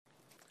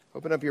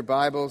Open up your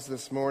Bibles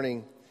this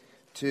morning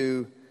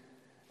to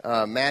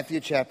Matthew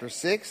chapter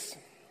 6.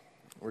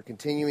 We're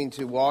continuing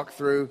to walk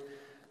through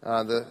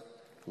the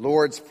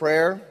Lord's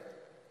Prayer.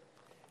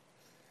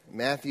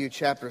 Matthew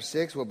chapter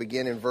 6, we'll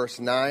begin in verse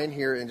 9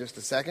 here in just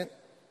a second.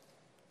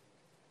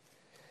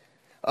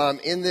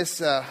 In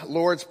this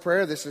Lord's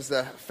Prayer, this is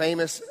the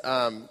famous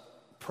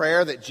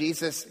prayer that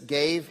Jesus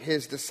gave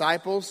his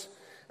disciples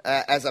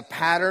as a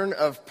pattern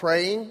of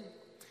praying.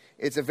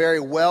 It's a very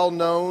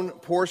well-known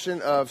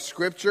portion of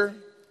Scripture.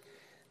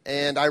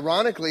 And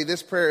ironically,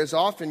 this prayer is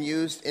often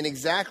used in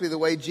exactly the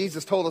way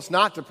Jesus told us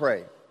not to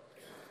pray.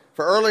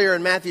 For earlier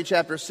in Matthew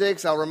chapter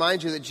 6, I'll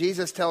remind you that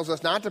Jesus tells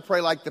us not to pray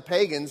like the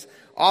pagans,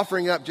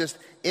 offering up just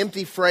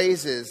empty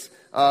phrases,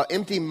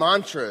 empty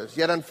mantras.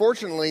 Yet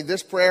unfortunately,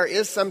 this prayer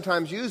is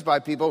sometimes used by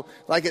people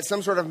like it's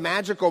some sort of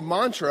magical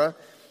mantra,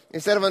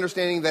 instead of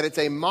understanding that it's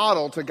a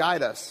model to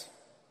guide us.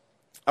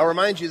 I'll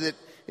remind you that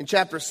in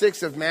chapter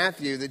 6 of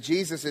Matthew, that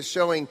Jesus is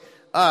showing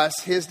us,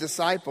 his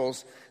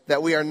disciples,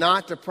 that we are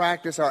not to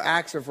practice our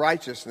acts of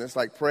righteousness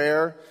like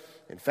prayer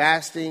and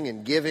fasting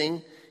and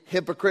giving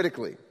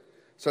hypocritically.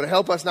 So to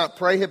help us not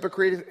pray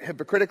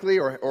hypocritically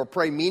or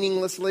pray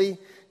meaninglessly,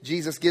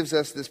 Jesus gives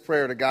us this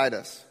prayer to guide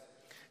us.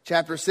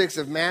 Chapter 6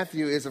 of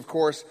Matthew is, of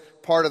course,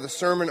 part of the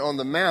Sermon on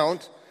the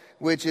Mount,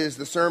 which is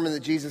the sermon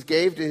that Jesus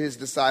gave to his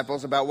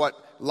disciples about what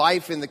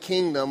life in the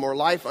kingdom or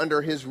life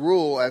under his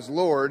rule as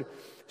Lord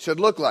should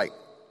look like.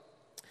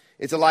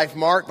 It's a life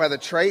marked by the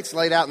traits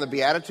laid out in the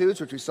Beatitudes,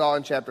 which we saw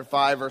in chapter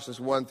 5, verses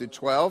 1 through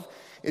 12.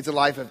 It's a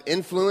life of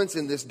influence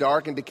in this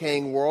dark and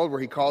decaying world where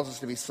he calls us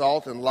to be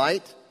salt and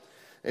light.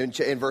 In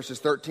verses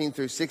 13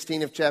 through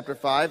 16 of chapter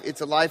 5,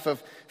 it's a life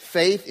of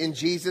faith in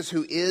Jesus,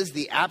 who is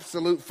the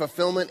absolute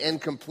fulfillment and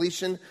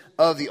completion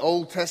of the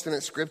Old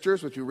Testament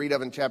scriptures, which we read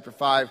of in chapter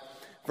 5,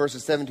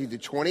 verses 17 through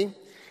 20.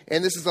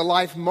 And this is a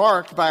life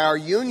marked by our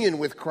union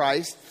with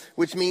Christ,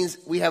 which means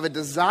we have a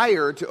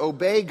desire to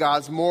obey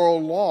God's moral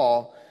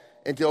law,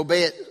 and to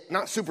obey it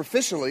not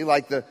superficially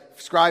like the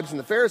scribes and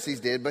the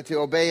Pharisees did, but to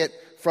obey it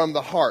from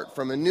the heart,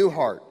 from a new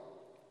heart.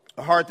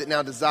 A heart that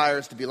now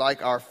desires to be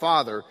like our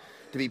Father,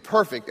 to be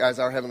perfect as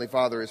our Heavenly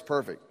Father is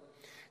perfect.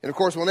 And of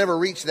course, we'll never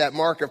reach that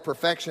mark of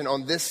perfection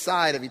on this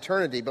side of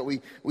eternity, but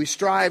we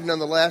strive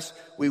nonetheless.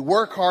 We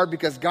work hard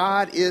because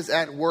God is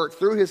at work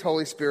through his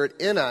Holy Spirit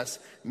in us,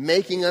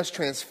 making us,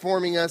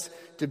 transforming us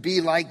to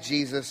be like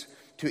Jesus,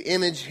 to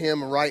image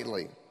him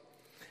rightly.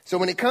 So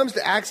when it comes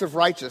to acts of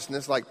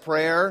righteousness like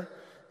prayer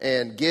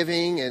and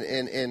giving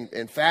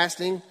and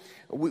fasting,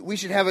 we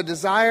should have a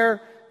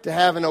desire to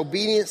have an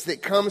obedience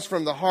that comes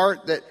from the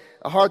heart, that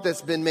a heart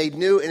that's been made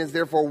new and is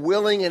therefore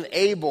willing and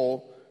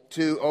able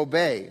to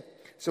obey.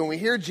 So when we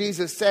hear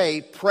Jesus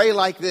say, pray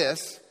like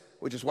this,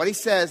 which is what he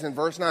says in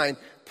verse 9,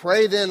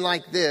 pray then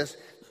like this,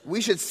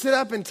 we should sit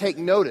up and take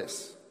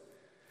notice.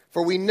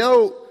 For we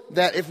know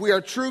that if we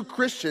are true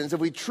Christians, if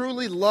we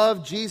truly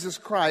love Jesus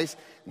Christ,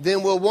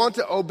 then we'll want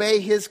to obey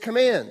his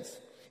commands,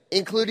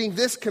 including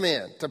this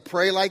command, to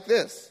pray like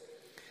this.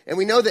 And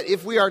we know that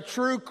if we are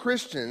true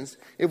Christians,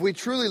 if we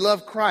truly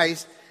love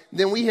Christ,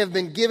 then we have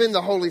been given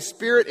the Holy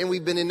Spirit and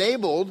we've been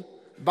enabled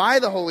by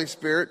the Holy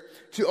Spirit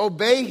to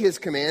obey his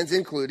commands,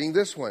 including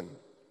this one.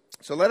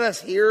 So let us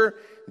hear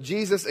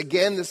Jesus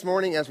again this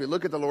morning as we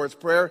look at the Lord's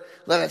Prayer.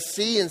 Let us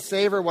see and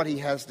savor what he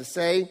has to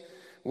say,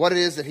 what it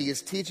is that he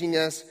is teaching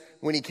us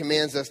when he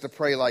commands us to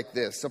pray like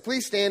this. So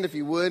please stand if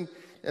you would,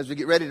 as we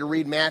get ready to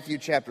read Matthew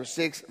chapter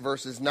 6,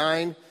 verses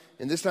 9.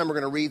 And this time we're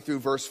going to read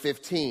through verse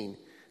 15.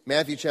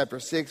 Matthew chapter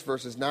 6,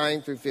 verses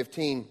 9 through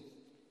 15.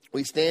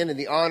 We stand in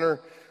the honor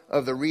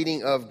of the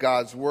reading of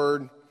God's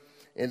word.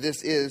 And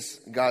this is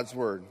God's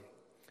word.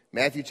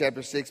 Matthew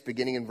chapter 6,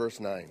 beginning in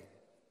verse 9.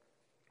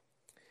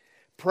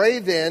 Pray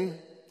then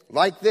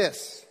like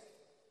this.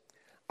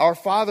 Our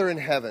Father in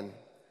heaven,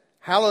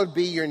 hallowed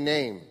be your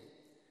name.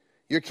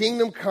 Your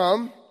kingdom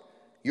come,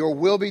 your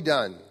will be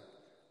done,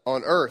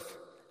 on earth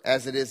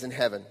as it is in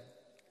heaven.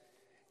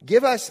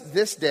 Give us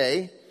this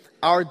day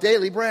our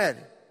daily bread,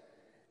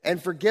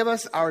 and forgive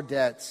us our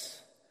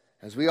debts,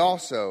 as we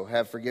also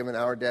have forgiven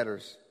our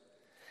debtors.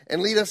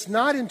 And lead us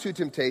not into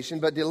temptation,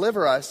 but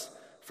deliver us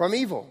from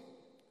evil.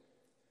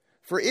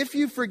 For if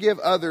you forgive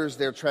others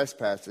their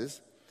trespasses,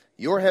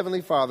 your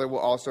heavenly Father will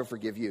also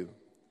forgive you.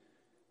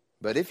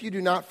 But if you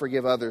do not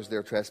forgive others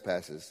their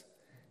trespasses,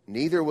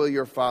 neither will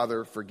your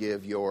Father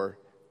forgive your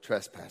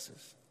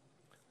trespasses.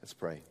 Let's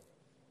pray.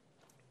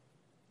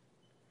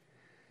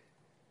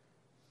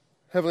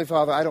 Heavenly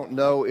Father, I don't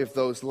know if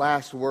those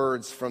last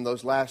words from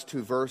those last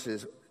two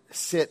verses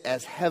sit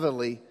as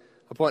heavily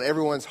upon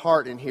everyone's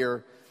heart in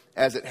here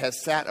as it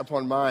has sat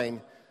upon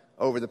mine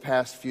over the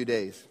past few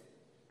days.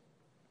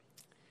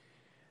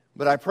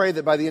 But I pray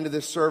that by the end of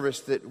this service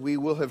that we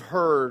will have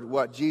heard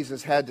what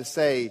Jesus had to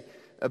say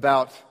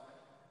about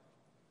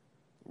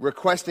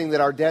requesting that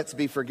our debts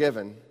be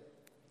forgiven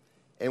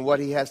and what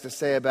he has to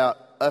say about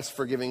us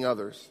forgiving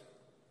others.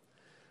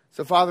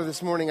 So, Father,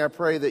 this morning I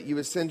pray that you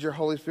would send your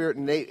Holy Spirit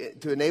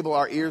to enable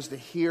our ears to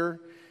hear,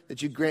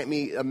 that you grant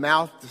me a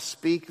mouth to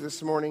speak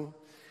this morning.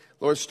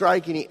 Lord,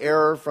 strike any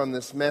error from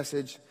this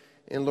message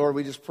And Lord,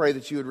 we just pray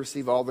that you would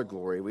receive all the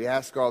glory. We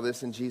ask all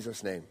this in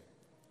Jesus' name.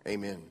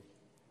 Amen.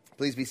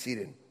 Please be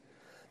seated.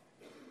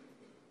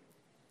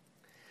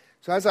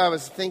 So as I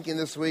was thinking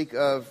this week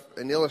of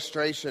an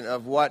illustration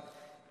of what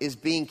is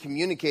being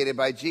communicated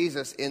by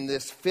Jesus in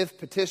this fifth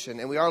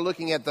petition, and we are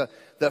looking at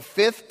the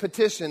fifth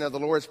petition of the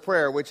Lord's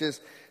Prayer, which is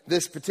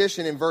this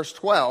petition in verse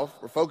 12.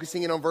 We're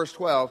focusing in on verse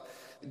 12,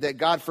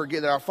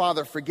 that our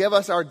Father forgive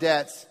us our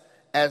debts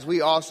as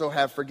we also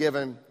have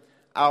forgiven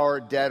our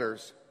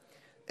debtors.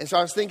 And so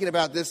I was thinking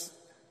about this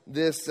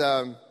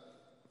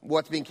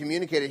what's being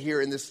communicated here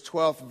in this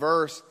 12th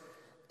verse,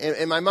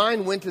 and my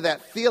mind went to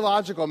that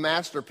theological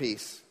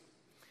masterpiece,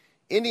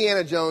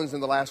 Indiana Jones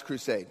and the Last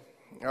Crusade.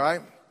 All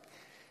right?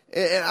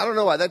 And I don't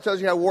know why. That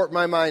tells you how warped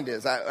my mind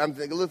is. I'm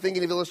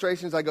thinking of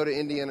illustrations, I go to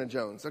Indiana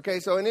Jones. Okay,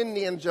 so in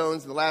Indiana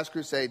Jones and the Last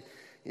Crusade,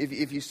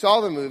 if you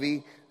saw the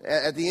movie,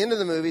 at the end of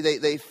the movie,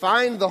 they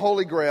find the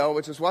Holy Grail,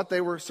 which is what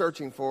they were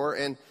searching for,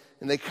 and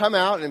they come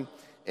out, and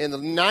the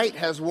knight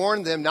has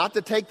warned them not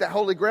to take that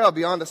Holy Grail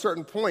beyond a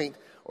certain point,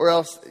 or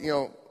else,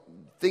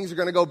 things are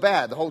going to go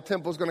bad. The whole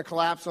temple's going to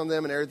collapse on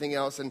them and everything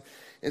else. And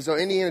so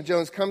Indiana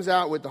Jones comes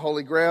out with the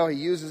Holy Grail. He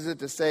uses it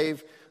to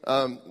save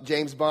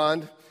James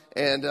Bond,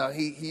 and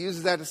he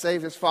uses that to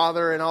save his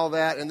father and all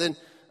that. And then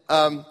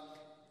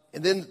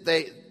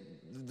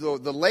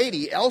the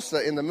lady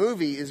Elsa in the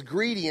movie is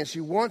greedy, and she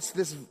wants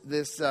this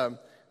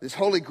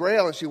Holy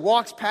Grail, and she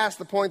walks past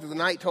the point that the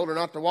knight told her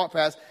not to walk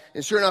past.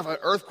 And sure enough, an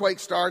earthquake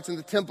starts, and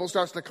the temple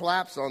starts to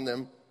collapse on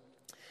them.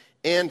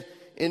 And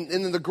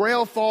then the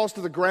Grail falls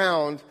to the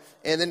ground,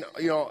 and then,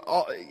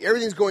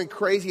 everything's going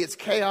crazy. It's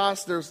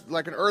chaos. There's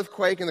like an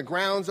earthquake, and the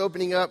ground's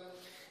opening up.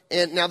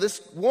 And now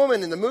this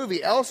woman in the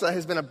movie, Elsa,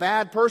 has been a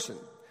bad person.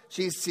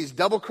 She's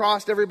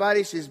double-crossed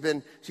everybody. She's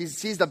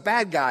the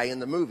bad guy in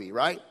the movie,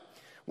 right?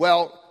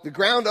 Well, the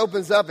ground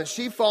opens up, and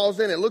she falls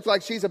in. It looks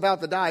like she's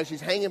about to die.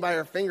 She's hanging by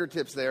her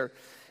fingertips there.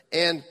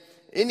 And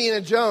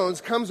Indiana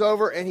Jones comes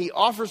over, and he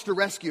offers to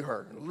rescue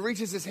her.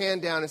 Reaches his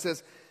hand down and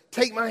says,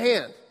 "Take my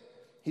hand."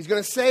 He's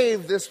going to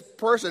save this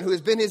person who has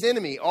been his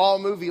enemy all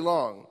movie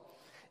long.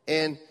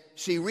 And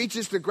she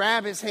reaches to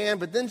grab his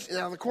hand, but then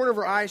out of the corner of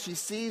her eye, she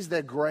sees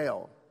the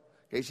Grail.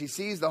 Okay, she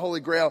sees the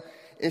Holy Grail,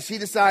 and she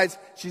decides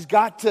she's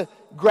got to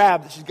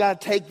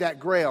take that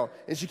Grail.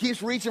 And she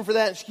keeps reaching for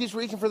that, and she keeps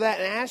reaching for that.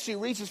 And as she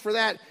reaches for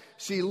that,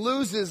 she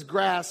loses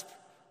grasp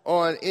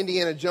on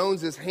Indiana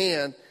Jones's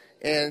hand,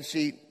 and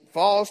she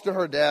falls to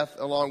her death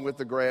along with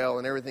the Grail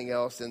and everything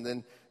else. And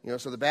then,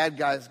 so the bad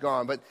guy's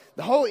gone. But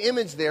the whole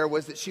image there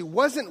was that she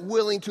wasn't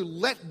willing to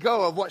let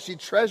go of what she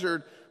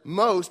treasured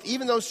most,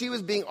 even though she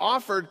was being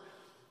offered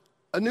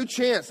a new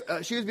chance.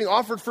 She was being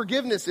offered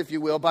forgiveness, if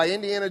you will, by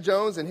Indiana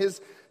Jones and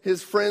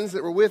his friends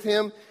that were with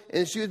him.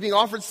 And she was being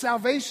offered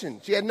salvation.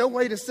 She had no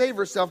way to save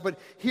herself. But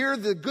here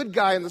the good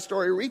guy in the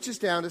story reaches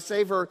down to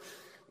save her.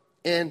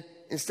 And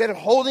instead of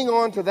holding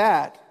on to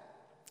that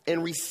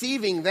and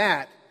receiving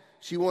that,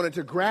 she wanted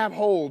to grab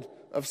hold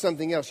of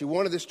something else. She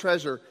wanted this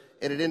treasure,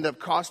 and it ended up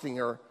costing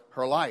her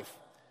her life.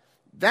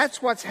 That's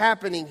what's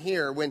happening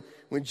here when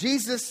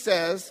Jesus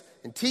says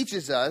and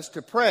teaches us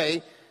to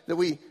pray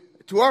that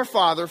to our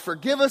Father,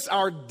 forgive us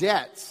our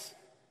debts,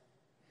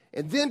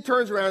 and then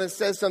turns around and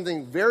says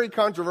something very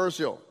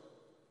controversial,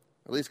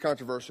 at least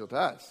controversial to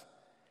us,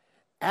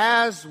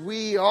 as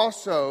we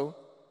also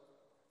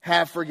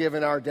have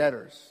forgiven our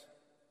debtors.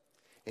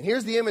 And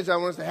here's the image I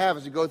want us to have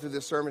as we go through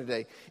this sermon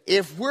today.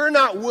 If we're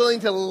not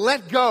willing to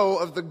let go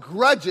of the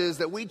grudges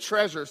that we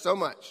treasure so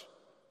much,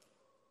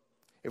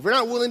 if we're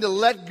not willing to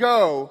let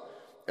go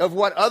of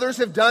what others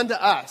have done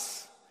to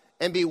us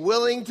and be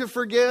willing to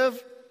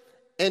forgive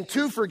and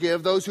to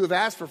forgive those who have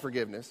asked for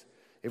forgiveness,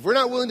 if we're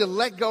not willing to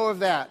let go of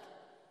that,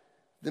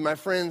 then, my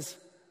friends,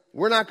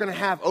 we're not going to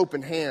have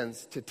open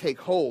hands to take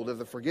hold of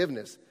the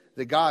forgiveness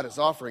that God is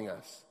offering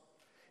us.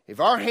 If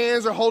our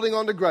hands are holding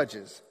on to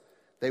grudges,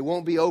 they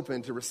won't be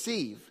open to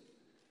receive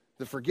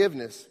the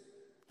forgiveness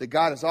that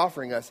God is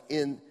offering us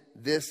in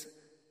this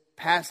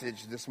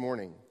passage this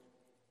morning.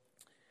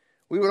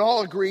 We would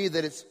all agree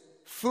that it's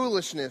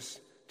foolishness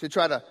to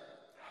try to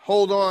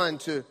hold on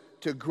to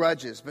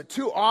grudges. But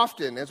too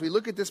often, as we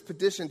look at this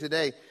petition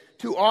today,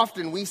 too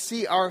often we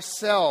see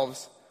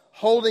ourselves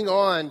holding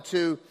on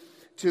to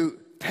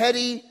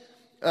petty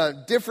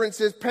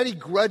differences, petty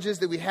grudges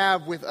that we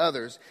have with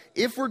others.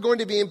 If we're going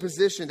to be in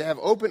position to have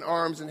open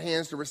arms and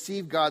hands to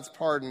receive God's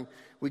pardon,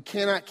 we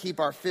cannot keep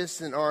our fists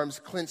and arms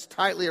clenched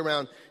tightly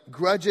around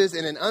grudges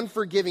and an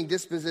unforgiving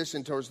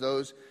disposition towards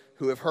those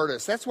who have hurt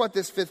us. That's what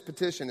this fifth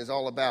petition is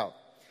all about.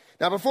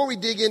 Now, before we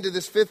dig into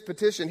this fifth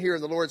petition here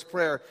in the Lord's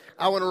Prayer,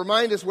 I want to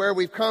remind us where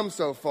we've come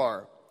so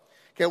far.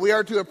 Okay, we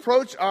are to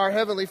approach our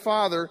Heavenly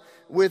Father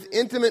with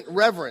intimate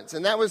reverence.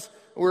 And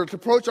we're to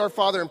approach our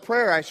Father in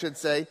prayer, I should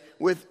say,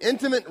 with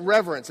intimate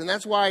reverence. And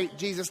that's why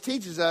Jesus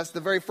teaches us,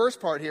 the very first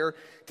part here,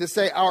 to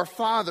say, our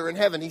Father in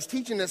heaven. He's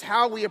teaching us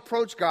how we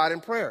approach God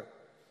in prayer.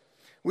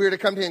 We are to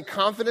come to Him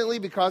confidently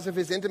because of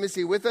His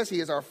intimacy with us. He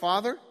is our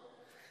Father.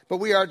 But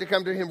we are to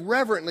come to Him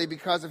reverently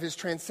because of His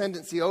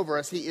transcendency over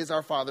us. He is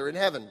our Father in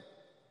heaven.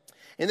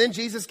 And then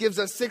Jesus gives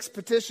us 6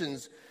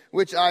 petitions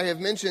which I have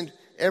mentioned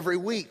every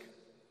week.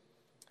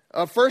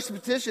 First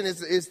petition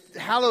is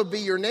hallowed be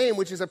your name,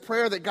 which is a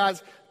prayer that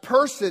God's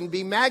person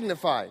be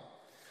magnified.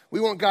 We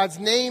want God's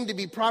name to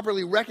be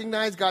properly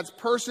recognized, God's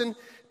person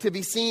to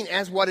be seen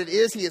as what it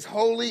is. He is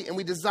holy, and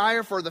we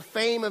desire for the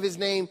fame of his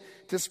name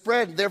to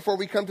spread. Therefore,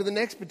 we come to the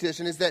next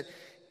petition, is that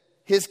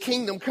his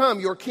kingdom come,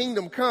 your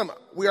kingdom come.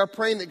 We are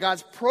praying that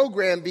God's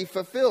program be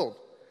fulfilled.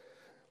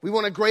 We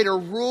want a greater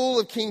rule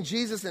of King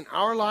Jesus in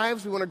our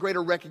lives. We want a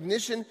greater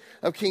recognition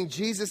of King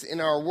Jesus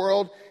in our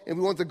world. And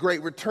we want the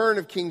great return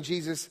of King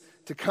Jesus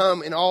to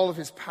come in all of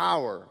his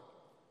power.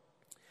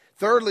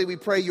 Thirdly, we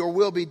pray your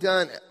will be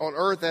done on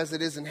earth as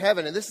it is in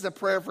heaven. And this is a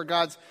prayer for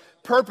God's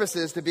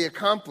purposes to be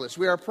accomplished.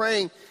 We are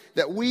praying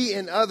that we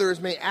and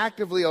others may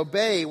actively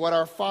obey what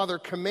our Father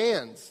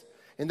commands.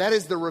 And that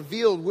is the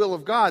revealed will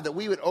of God, that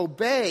we would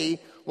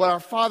obey what our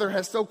Father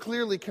has so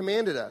clearly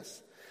commanded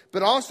us.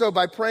 But also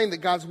by praying that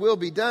God's will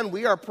be done,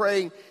 we are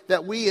praying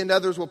that we and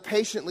others will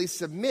patiently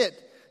submit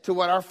to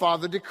what our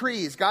Father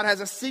decrees. God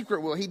has a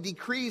secret will. He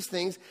decrees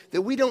things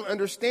that we don't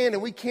understand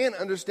and we can't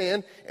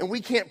understand, and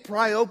we can't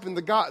pry open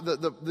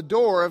the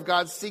door of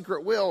God's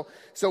secret will.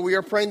 So we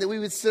are praying that we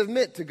would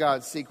submit to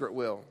God's secret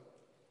will.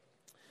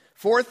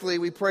 Fourthly,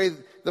 we pray,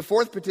 the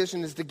fourth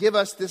petition is to give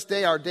us this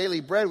day our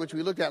daily bread, which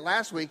we looked at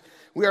last week.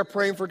 We are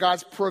praying for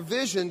God's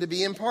provision to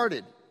be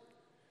imparted.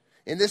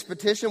 In this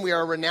petition, we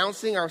are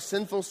renouncing our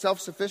sinful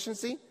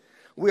self-sufficiency.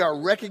 We are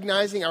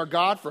recognizing our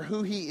God for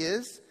who he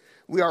is.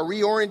 We are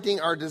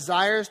reorienting our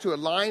desires to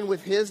align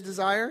with his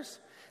desires.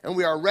 And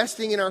we are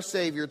resting in our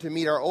Savior to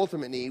meet our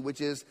ultimate need, which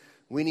is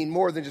we need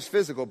more than just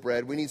physical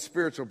bread. We need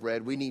spiritual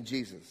bread. We need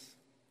Jesus.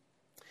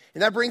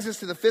 And that brings us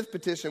to the fifth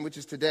petition, which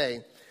is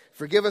today.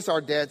 Forgive us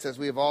our debts as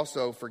we have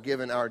also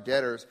forgiven our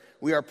debtors.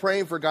 We are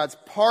praying for God's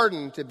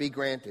pardon to be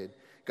granted.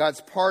 God's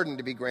pardon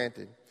to be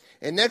granted.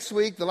 And next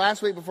week, the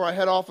last week before I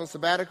head off on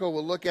sabbatical,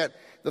 we'll look at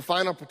the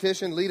final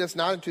petition, lead us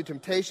not into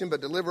temptation,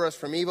 but deliver us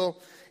from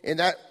evil. In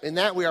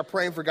that we are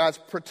praying for God's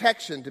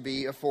protection to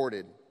be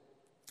afforded.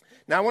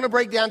 Now, I want to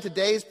break down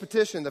today's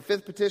petition, the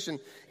fifth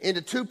petition,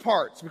 into two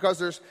parts,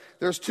 because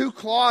there's two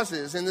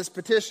clauses in this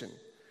petition.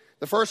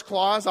 The first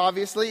clause,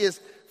 obviously,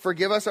 is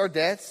forgive us our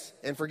debts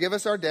and forgive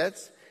us our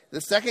debts. The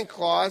second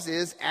clause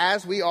is,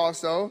 as we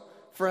also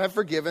have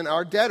forgiven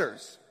our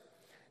debtors.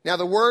 Now,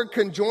 the word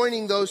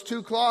conjoining those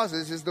two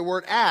clauses is the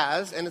word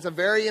as, and it's a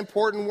very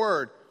important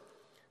word.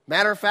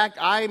 Matter of fact,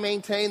 I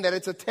maintain that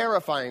it's a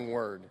terrifying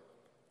word.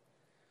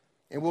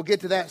 And we'll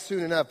get to that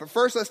soon enough. But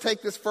first, let's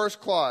take this first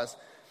clause,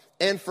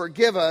 and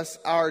forgive us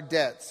our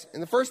debts.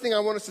 And the first thing I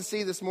want us to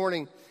see this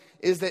morning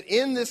is that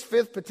in this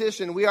fifth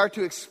petition, we are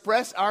to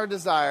express our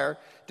desire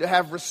to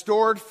have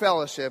restored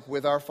fellowship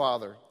with our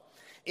Father.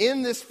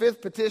 In this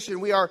fifth petition,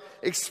 we are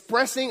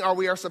expressing, or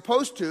we are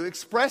supposed to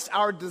express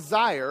our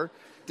desire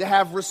to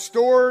have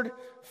restored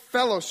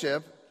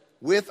fellowship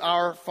with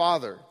our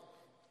Father.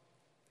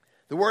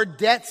 The word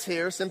debts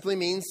here simply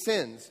means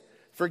sins.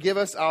 Forgive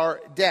us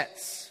our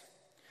debts.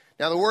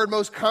 Now, the word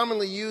most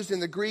commonly used in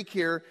the Greek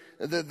here,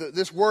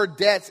 this word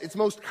debts, it's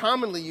most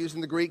commonly used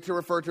in the Greek to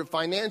refer to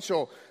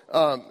financial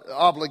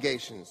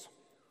obligations.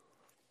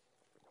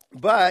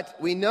 But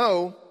we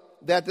know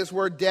that this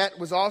word debt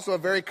was also a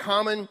very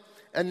common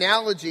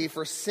analogy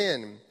for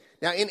sin.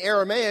 Now, in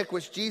Aramaic,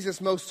 which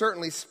Jesus most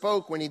certainly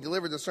spoke when he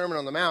delivered the Sermon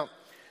on the Mount,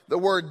 the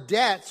word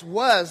debts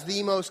was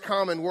the most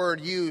common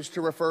word used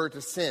to refer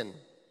to sin.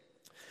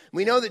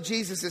 We know that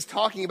Jesus is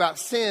talking about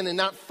sin and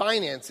not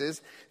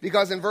finances,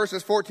 because in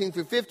verses 14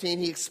 through 15,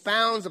 he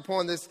expounds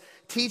upon this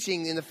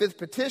teaching in the fifth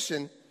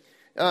petition,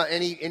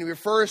 and he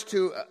refers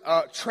to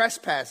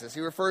trespasses.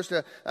 He refers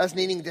to us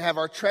needing to have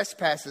our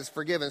trespasses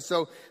forgiven.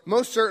 So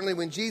most certainly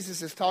when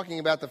Jesus is talking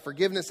about the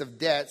forgiveness of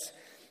debts,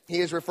 he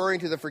is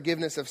referring to the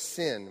forgiveness of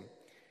sin.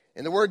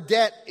 And the word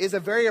debt is a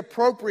very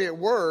appropriate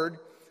word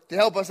to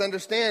help us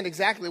understand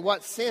exactly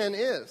what sin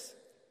is.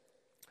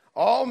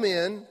 All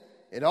men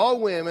and all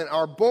women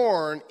are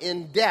born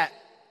in debt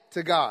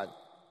to God.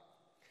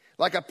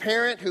 Like a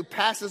parent who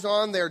passes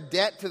on their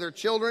debt to their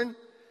children,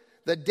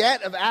 the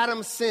debt of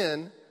Adam's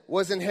sin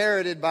was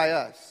inherited by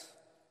us.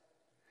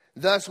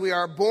 Thus, we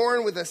are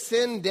born with a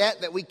sin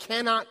debt that we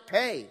cannot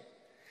pay.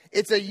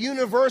 It's a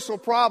universal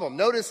problem.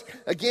 Notice,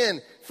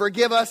 again,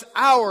 forgive us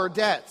our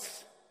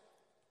debts.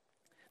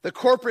 The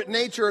corporate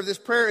nature of this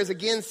prayer is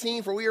again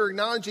seen, for we are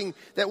acknowledging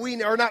that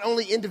we are not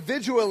only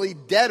individually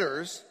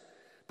debtors,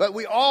 but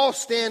we all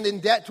stand in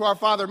debt to our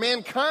Father.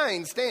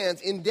 Mankind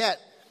stands in debt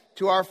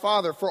to our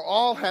Father, for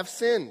all have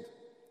sinned.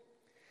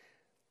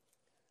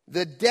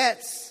 The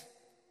debt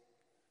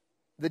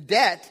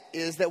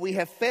is that we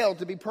have failed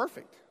to be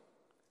perfect.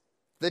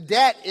 The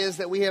debt is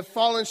that we have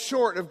fallen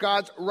short of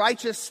God's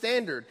righteous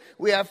standard.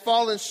 We have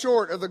fallen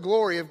short of the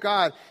glory of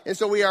God. And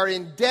so we are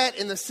in debt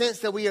in the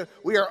sense that we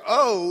are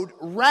owed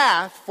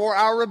wrath for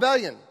our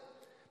rebellion.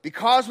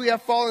 Because we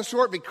have fallen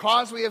short,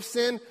 because we have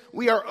sinned,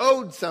 we are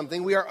owed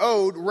something. We are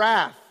owed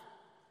wrath.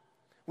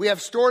 We have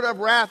stored up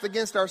wrath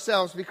against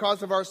ourselves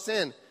because of our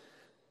sin.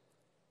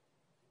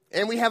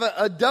 And we have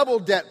a double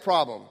debt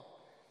problem.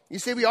 You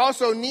see, we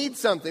also need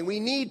something. We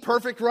need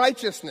perfect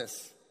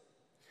righteousness.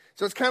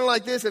 So it's kind of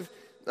like this. If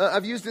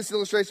I've used this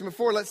illustration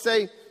before. Let's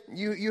say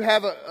you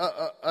have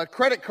a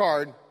credit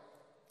card,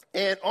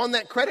 and on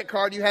that credit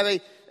card you have a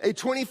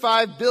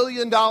 $25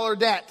 billion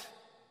debt.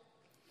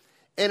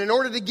 And in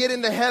order to get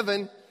into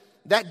heaven,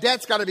 that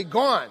debt's got to be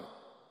gone.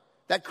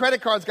 That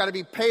credit card's got to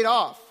be paid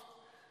off.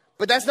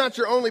 But that's not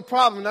your only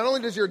problem. Not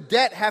only does your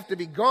debt have to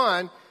be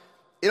gone,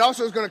 it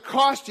also is going to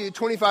cost you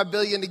 $25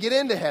 billion to get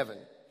into heaven.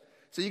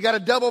 So you got a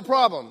double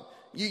problem.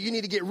 You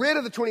need to get rid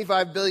of the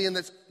 $25 billion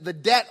that's the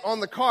debt on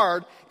the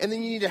card, and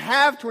then you need to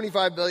have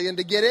 $25 billion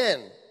to get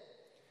in.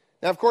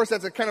 Now, of course,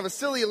 that's a kind of a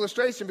silly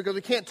illustration because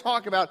we can't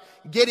talk about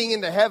getting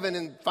into heaven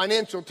in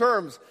financial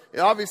terms.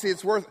 Obviously,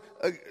 it's worth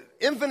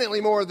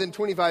infinitely more than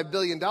 $25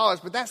 billion,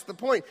 but that's the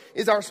point,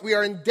 is we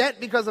are in debt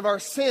because of our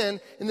sin,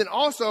 and then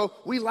also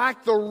we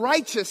lack the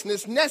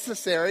righteousness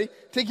necessary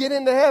to get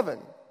into heaven.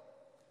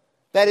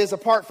 That is,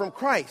 apart from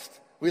Christ,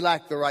 we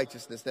lack the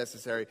righteousness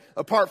necessary.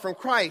 Apart from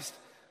Christ,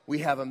 we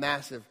have a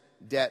massive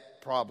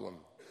debt problem.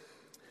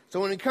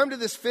 So when we come to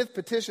this fifth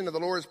petition of the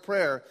Lord's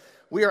Prayer,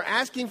 we are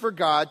asking for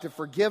God to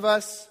forgive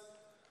us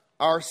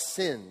our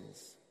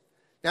sins.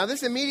 Now,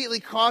 this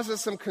immediately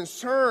causes some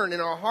concern in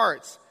our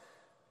hearts,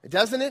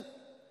 doesn't it?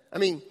 I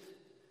mean,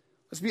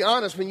 let's be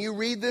honest, when you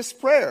read this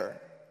prayer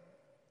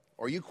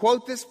or you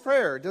quote this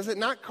prayer, does it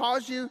not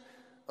cause you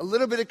a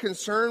little bit of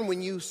concern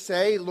when you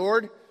say,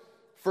 Lord,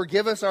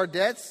 forgive us our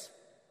debts?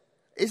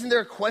 Isn't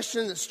there a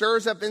question that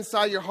stirs up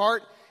inside your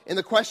heart? And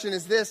the question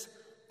is this: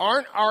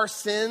 aren't our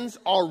sins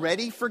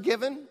already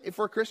forgiven if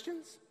we're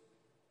Christians?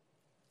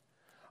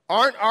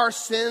 Aren't our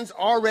sins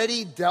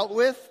already dealt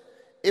with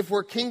if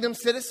we're kingdom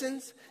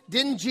citizens?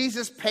 Didn't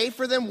Jesus pay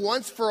for them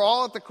once for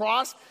all at the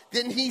cross?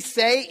 Didn't he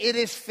say it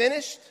is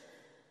finished?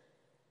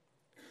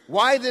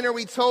 Why then are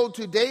we told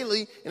to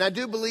daily, and I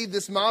do believe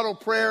this model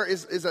prayer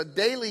is a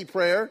daily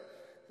prayer,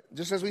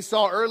 just as we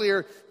saw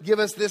earlier, give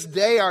us this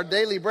day our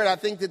daily bread. I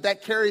think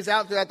that carries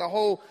out throughout the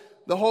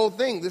whole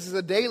thing. This is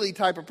a daily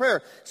type of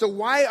prayer. So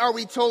why are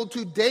we told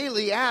to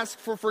daily ask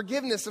for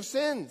forgiveness of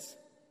sins?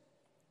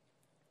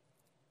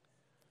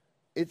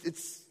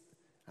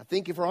 I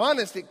think if we're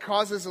honest, it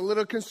causes a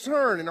little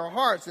concern in our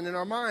hearts and in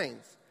our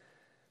minds.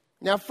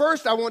 Now,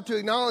 first, I want to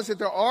acknowledge that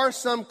there are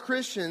some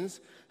Christians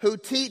who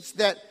teach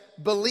that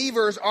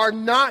believers are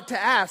not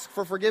to ask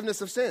for forgiveness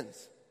of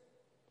sins.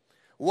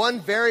 One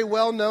very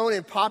well-known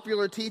and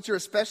popular teacher,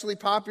 especially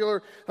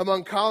popular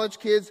among college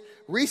kids,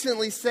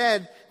 recently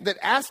said that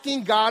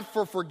asking God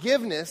for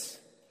forgiveness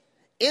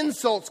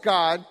insults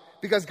God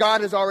because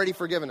God has already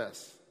forgiven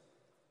us.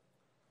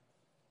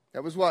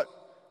 That was what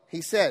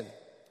he said.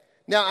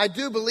 Now, I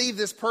do believe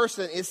this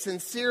person is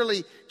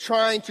sincerely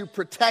trying to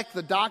protect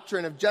the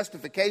doctrine of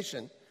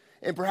justification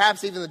and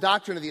perhaps even the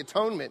doctrine of the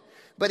atonement,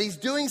 but he's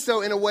doing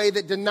so in a way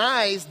that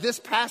denies this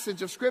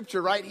passage of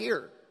Scripture right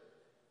here.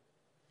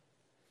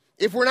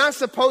 If we're not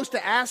supposed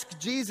to ask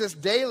Jesus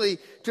daily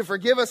to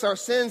forgive us our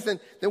sins, then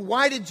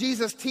why did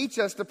Jesus teach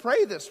us to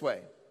pray this way?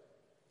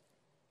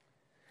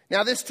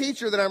 Now, this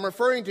teacher that I'm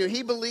referring to,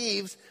 he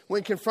believes,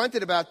 when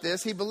confronted about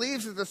this, he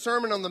believes that the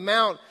Sermon on the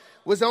Mount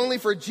was only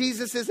for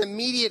Jesus'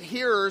 immediate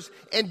hearers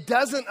and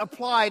doesn't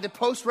apply to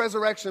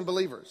post-resurrection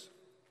believers.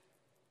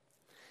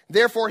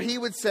 Therefore, he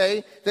would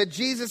say that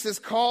Jesus'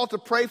 call to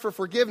pray for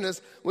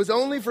forgiveness was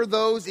only for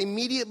those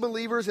immediate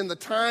believers in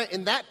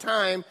that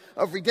time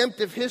of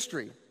redemptive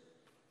history.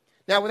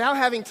 Now, without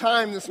having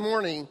time this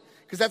morning,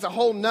 because that's a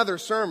whole nother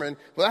sermon,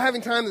 without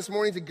having time this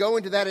morning to go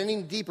into that in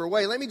any deeper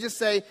way, let me just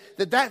say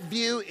that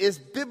view is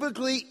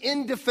biblically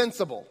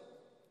indefensible.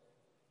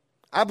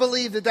 I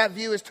believe that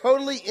view is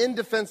totally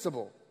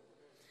indefensible.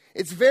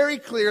 It's very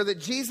clear that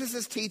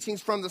Jesus'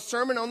 teachings from the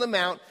Sermon on the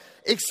Mount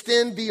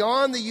extend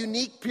beyond the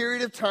unique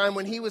period of time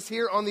when he was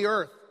here on the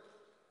earth.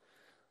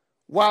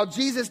 While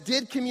Jesus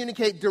did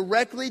communicate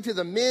directly to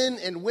the men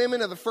and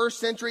women of the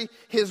first century,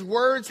 his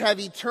words have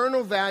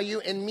eternal value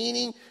and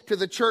meaning to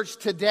the church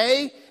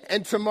today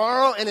and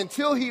tomorrow and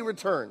until he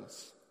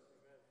returns.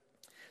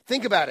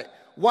 Think about it.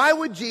 Why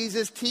would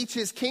Jesus teach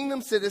his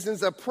kingdom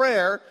citizens a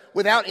prayer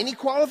without any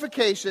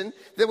qualification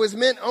that was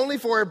meant only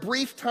for a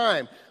brief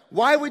time?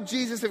 Why would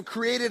Jesus have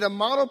created a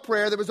model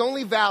prayer that was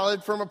only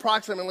valid from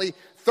approximately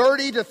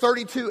 30 to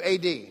 32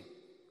 AD? Does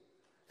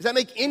that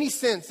make any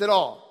sense at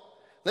all?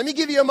 Let me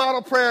give you a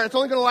model prayer. It's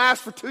only going to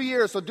last for 2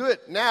 years, so do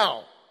it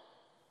now.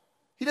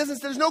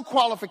 There's no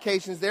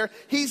qualifications there.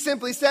 He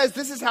simply says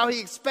this is how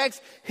he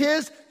expects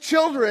his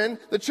children,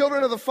 the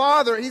children of the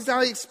Father, he's how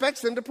he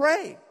expects them to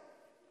pray.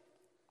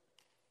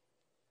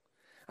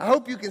 I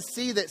hope you can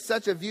see that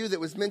such a view that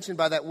was mentioned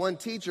by that one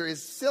teacher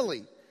is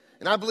silly.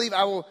 And I believe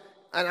I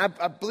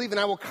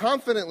will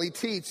confidently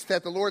teach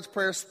that the Lord's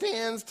Prayer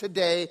stands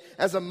today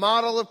as a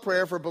model of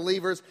prayer for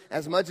believers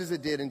as much as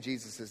it did in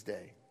Jesus'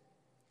 day.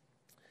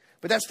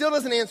 But that still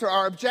doesn't answer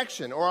our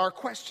objection or our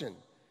question.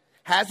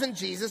 Hasn't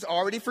Jesus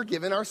already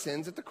forgiven our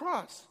sins at the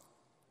cross?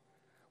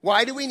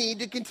 Why do we need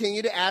to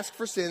continue to ask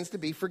for sins to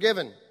be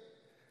forgiven?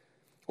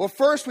 Well,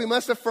 first, we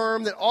must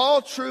affirm that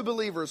all true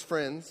believers,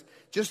 friends,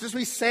 just as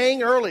we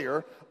sang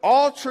earlier,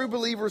 all true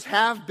believers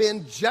have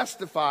been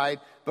justified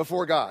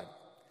before God.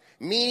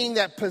 Meaning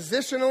that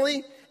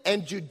positionally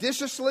and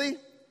judicially,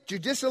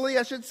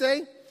 I should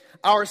say,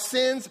 our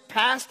sins,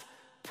 past,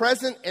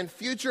 present, and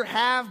future,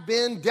 have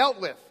been dealt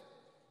with.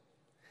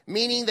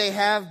 Meaning they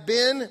have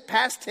been,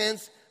 past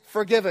tense,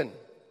 forgiven.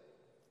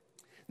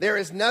 There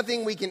is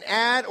nothing we can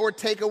add or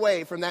take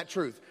away from that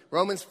truth.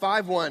 Romans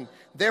 5:1.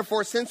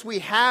 Therefore, since we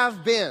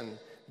have been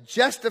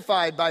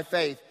justified by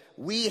faith,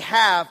 we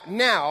have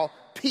now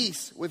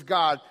peace with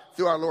God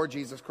through our Lord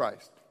Jesus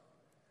Christ.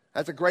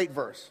 That's a great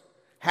verse.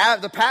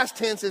 The past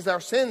tense is our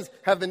sins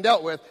have been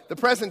dealt with. The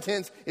present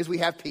tense is we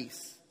have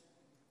peace.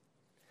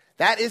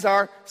 That is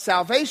our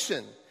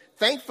salvation.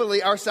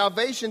 Thankfully, our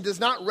salvation does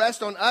not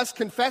rest on us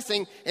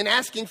confessing and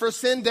asking for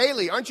sin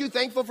daily. Aren't you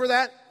thankful for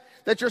that?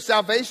 That your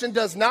salvation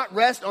does not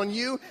rest on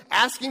you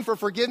asking for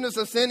forgiveness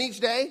of sin each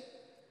day?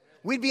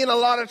 We'd be in a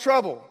lot of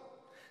trouble.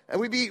 And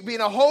we'd be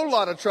in a whole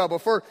lot of trouble.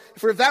 For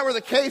if that were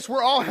the case,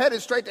 we're all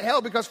headed straight to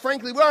hell because,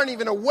 frankly, we aren't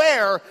even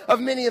aware of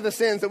many of the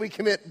sins that we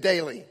commit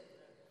daily.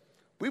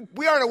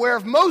 We aren't aware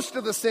of most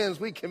of the sins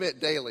we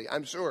commit daily,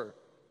 I'm sure.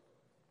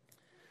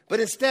 But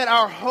instead,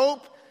 our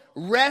hope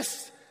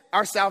rests,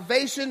 our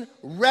salvation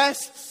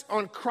rests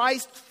on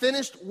Christ's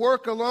finished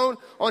work alone,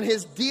 on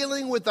his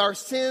dealing with our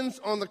sins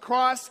on the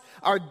cross,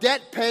 our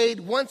debt paid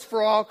once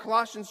for all,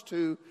 Colossians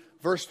 2,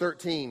 verse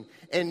 13.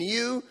 And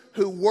you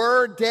who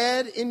were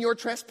dead in your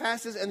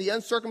trespasses and the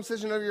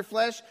uncircumcision of your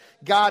flesh,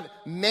 God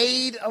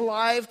made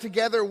alive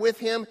together with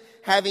him,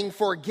 having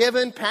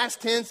forgiven,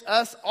 past tense,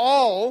 us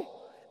all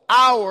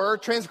our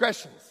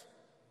transgressions,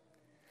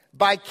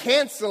 by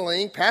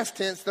canceling, past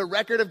tense, the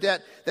record of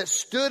debt that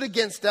stood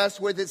against us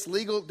with its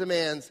legal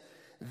demands.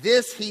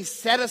 This he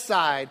set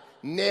aside,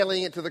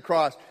 nailing it to the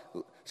cross.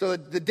 So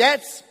the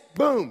debt's,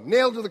 boom,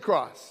 nailed to the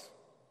cross.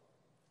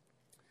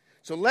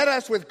 So let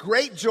us with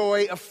great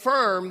joy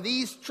affirm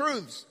these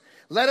truths.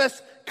 Let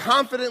us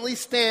confidently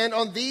stand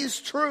on these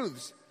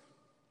truths.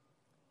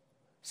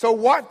 So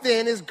what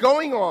then is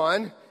going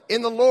on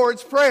in the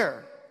Lord's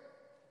Prayer?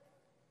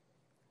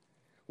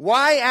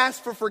 Why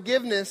ask for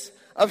forgiveness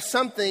of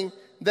something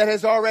that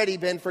has already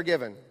been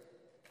forgiven?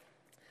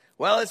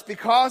 Well, it's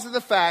because of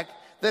the fact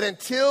that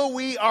until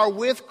we are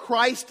with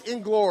Christ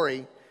in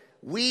glory,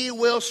 we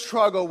will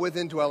struggle with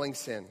indwelling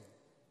sin.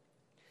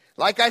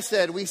 Like I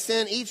said, we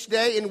sin each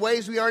day in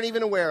ways we aren't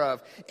even aware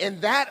of.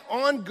 And that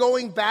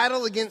ongoing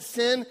battle against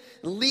sin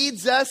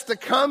leads us to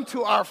come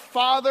to our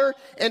Father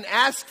and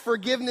ask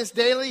forgiveness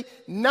daily,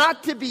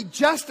 not to be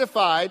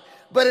justified,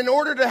 but in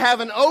order to have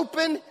an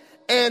open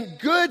and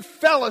good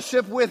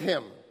fellowship with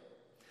him.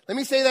 Let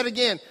me say that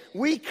again.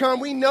 We come,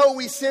 we know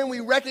we sin, we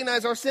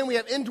recognize our sin, we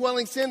have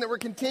indwelling sin that we're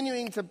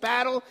continuing to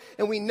battle,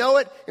 and we know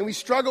it, and we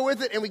struggle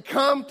with it, and we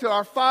come to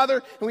our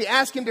Father, and we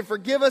ask him to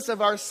forgive us of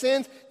our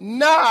sins,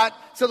 not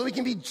so that we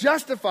can be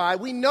justified.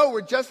 We know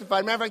we're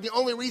justified. Matter of fact, the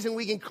only reason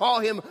we can call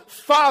him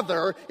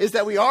Father is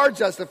that we are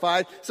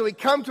justified. So we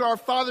come to our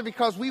Father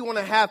because we want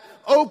to have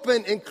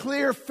open and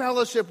clear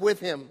fellowship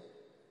with him.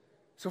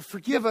 So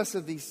forgive us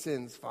of these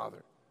sins,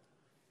 Father.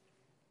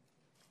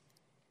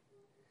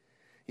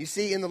 You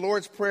see, in the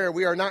Lord's Prayer,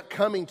 we are not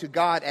coming to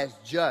God as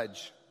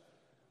judge.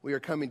 We are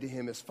coming to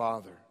him as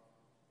Father.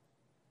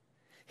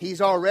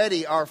 He's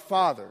already our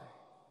Father.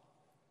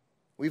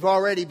 We've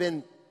already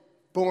been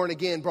born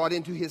again, brought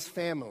into his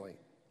family.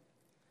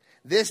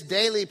 This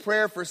daily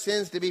prayer for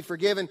sins to be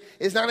forgiven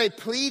is not a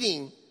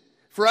pleading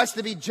for us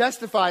to be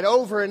justified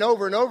over and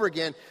over and over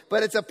again,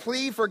 but it's a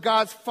plea for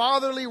God's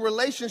fatherly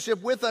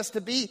relationship with us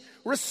to be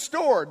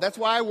restored. That's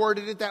why I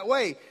worded it that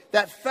way.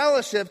 That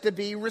fellowship to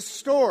be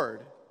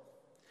restored.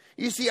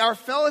 You see, our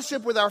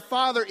fellowship with our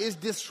Father is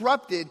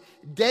disrupted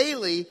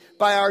daily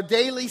by our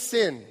daily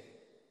sin.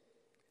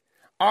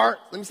 Let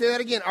me say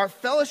that again. Our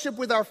fellowship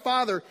with our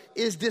Father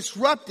is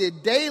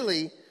disrupted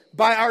daily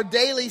by our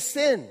daily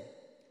sin.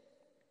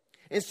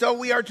 And so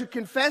we are to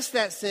confess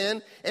that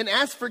sin and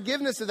ask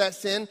forgiveness of that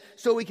sin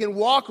so we can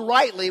walk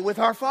rightly with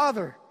our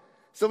Father.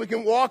 So we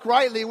can walk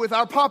rightly with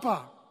our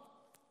Papa.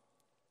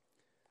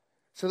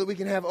 So that we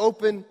can have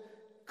open,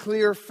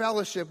 clear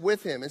fellowship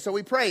with him. And so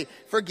we pray,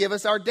 forgive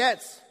us our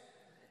debts.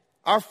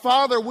 Our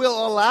Father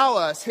will allow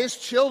us, his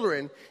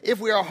children, if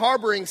we are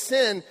harboring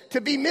sin, to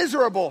be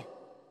miserable.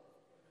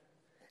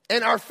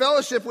 And our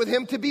fellowship with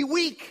him to be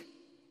weak.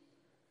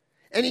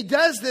 And he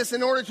does this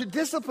in order to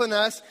discipline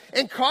us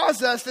and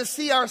cause us to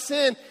see our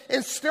sin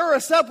and stir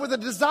us up with a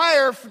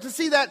desire to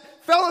see that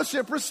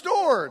fellowship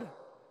restored.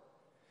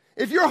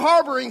 If you're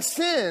harboring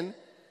sin,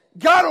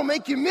 God will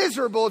make you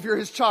miserable if you're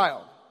his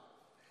child.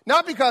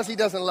 Not because he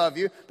doesn't love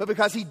you, but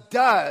because he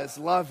does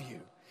love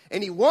you.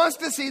 And he wants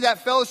to see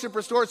that fellowship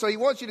restored, so he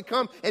wants you to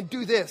come and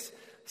do this.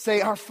 Say,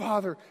 our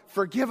Father,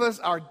 forgive us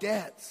our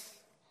debts.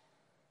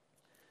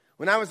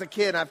 When I was a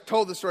kid, I've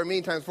told this story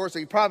many times before, so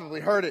you probably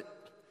heard it.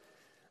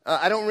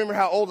 I don't remember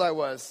how old I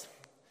was.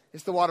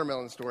 It's the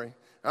watermelon story.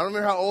 I don't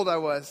remember how old I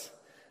was.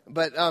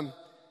 But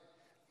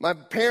my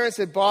parents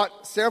had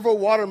bought several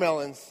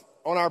watermelons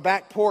on our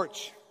back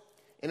porch.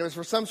 And it was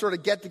for some sort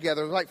of get-together.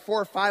 There was like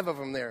 4 or 5 of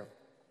them there.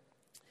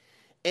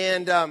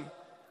 And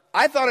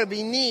I thought it'd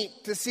be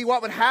neat to see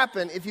what would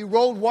happen if you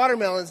rolled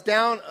watermelons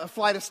down a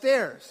flight of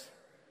stairs.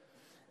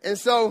 And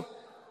so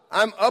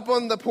I'm up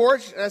on the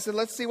porch, and I said,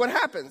 let's see what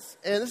happens.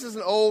 And this is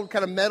an old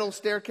kind of metal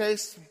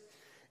staircase.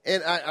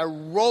 And I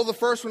roll the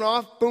first one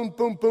off, boom,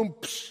 boom, boom,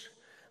 psh.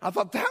 I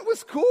thought, that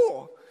was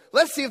cool.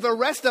 Let's see if the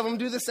rest of them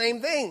do the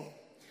same thing.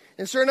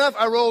 And sure enough,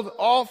 I rolled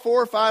all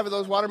 4 or 5 of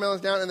those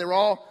watermelons down, and they were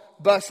all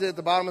busted at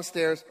the bottom of the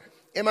stairs.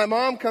 And my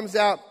mom comes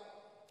out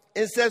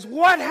and says,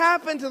 what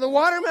happened to the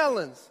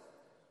watermelons?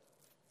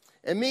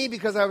 And me,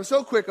 because I was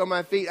so quick on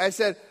my feet, I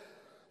said,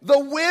 the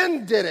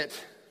wind did it.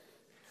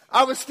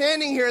 I was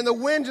standing here, and the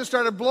wind just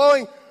started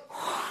blowing,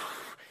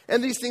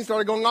 and these things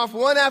started going off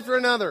one after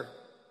another.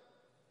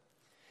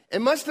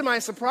 And much to my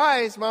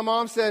surprise, my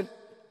mom said,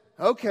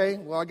 okay,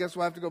 well, I guess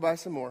we'll have to go buy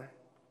some more.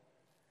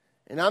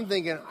 And I'm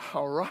thinking,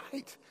 all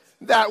right,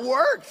 that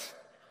worked.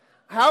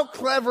 How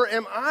clever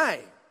am I?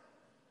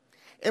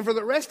 And for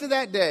the rest of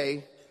that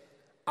day,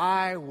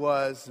 I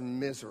was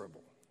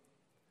miserable.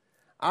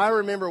 I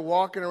remember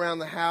walking around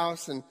the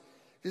house and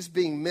just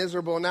being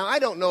miserable. Now, I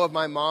don't know if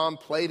my mom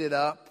played it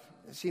up.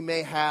 She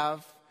may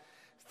have.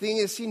 The thing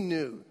is, she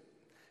knew.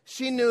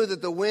 She knew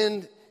that the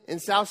wind in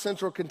south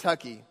central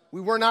Kentucky,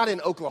 we were not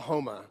in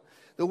Oklahoma.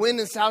 The wind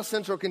in south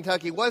central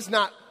Kentucky was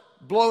not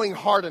blowing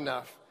hard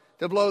enough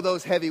to blow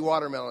those heavy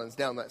watermelons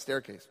down that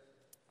staircase.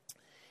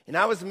 And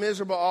I was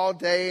miserable all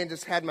day and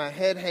just had my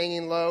head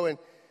hanging low.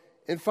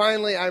 And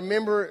finally, I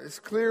remember as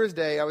clear as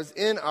day, I was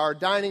in our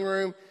dining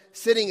room,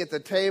 sitting at the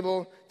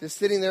table, just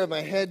sitting there with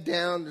my head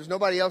down. There's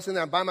nobody else in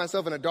there. I'm by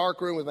myself in a dark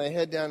room with my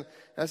head down.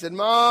 And I said,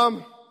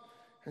 Mom.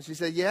 And she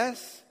said,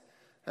 yes.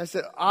 I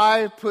said,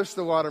 I pushed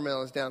the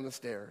watermelons down the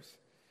stairs.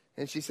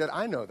 And she said,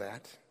 I know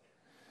that.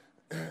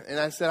 And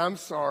I said, I'm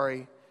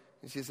sorry.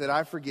 And she said,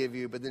 I forgive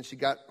you. But then she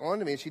got on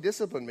to me and she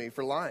disciplined me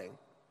for lying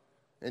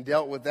and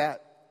dealt with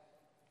that.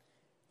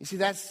 You see,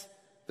 that's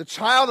the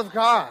child of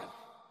God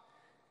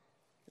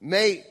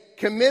may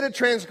commit a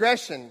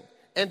transgression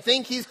and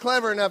think he's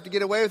clever enough to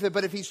get away with it.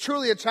 But if he's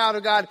truly a child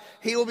of God,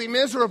 he will be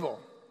miserable.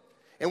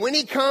 And when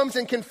he comes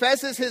and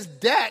confesses his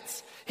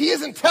debts, he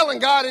isn't telling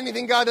God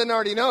anything God doesn't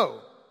already know.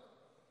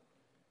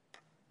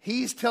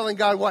 He's telling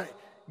God what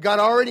God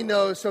already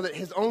knows so that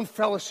his own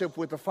fellowship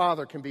with the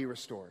Father can be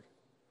restored.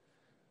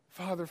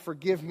 Father,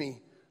 forgive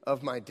me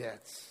of my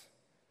debts.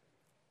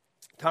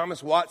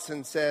 Thomas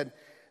Watson said,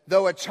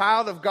 though a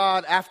child of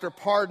God after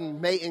pardon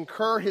may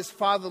incur his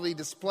fatherly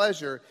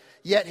displeasure,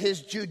 yet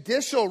his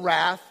judicial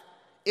wrath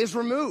is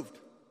removed.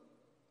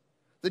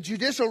 The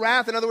judicial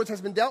wrath, in other words,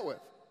 has been dealt with.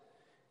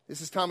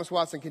 This is Thomas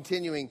Watson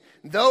continuing.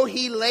 Though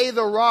he lay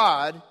the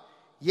rod,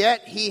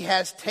 yet he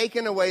has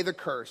taken away the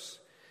curse.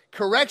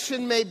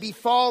 Correction may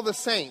befall the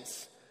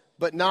saints,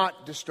 but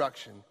not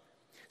destruction.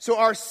 So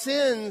our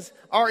sins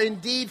are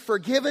indeed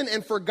forgiven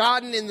and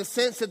forgotten in the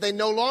sense that they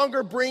no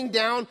longer bring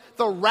down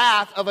the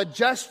wrath of a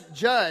just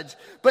judge,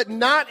 but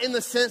not in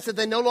the sense that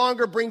they no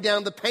longer bring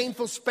down the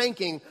painful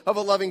spanking of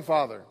a loving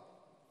Father.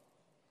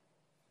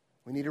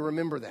 We need to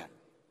remember that.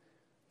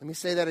 Let me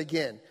say that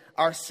again.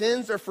 Our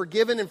sins are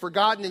forgiven and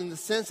forgotten in the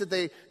sense that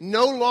they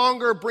no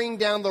longer bring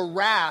down the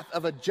wrath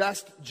of a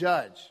just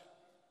judge,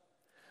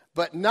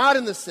 but not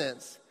in the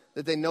sense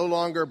that they no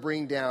longer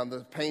bring down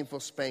the painful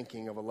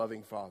spanking of a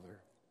loving Father.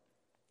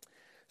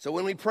 So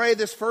when we pray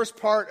this first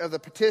part of the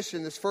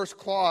petition, this first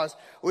clause,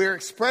 we are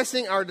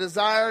expressing our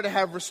desire to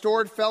have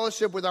restored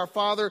fellowship with our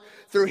Father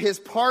through his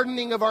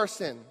pardoning of our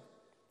sin.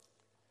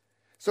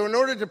 So in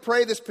order to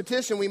pray this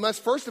petition, we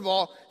must first of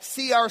all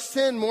see our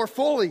sin more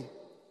fully,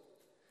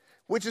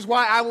 which is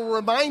why I will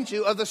remind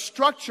you of the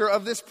structure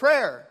of this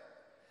prayer.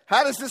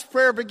 How does this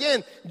prayer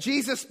begin?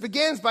 Jesus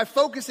begins by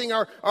focusing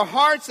our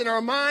hearts and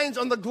our minds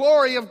on the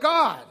glory of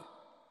God.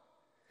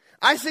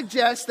 I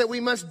suggest that we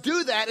must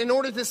do that in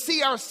order to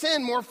see our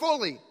sin more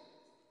fully.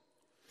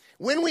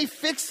 When we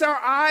fix our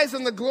eyes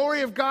on the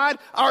glory of God,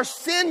 our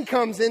sin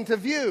comes into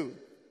view.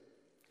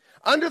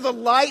 Under the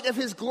light of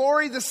his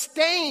glory, the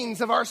stains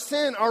of our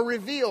sin are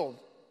revealed.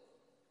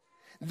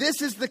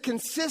 This is the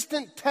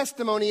consistent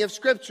testimony of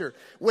Scripture.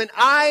 When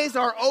eyes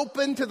are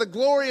open to the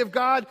glory of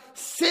God,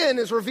 sin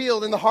is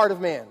revealed in the heart of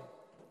man.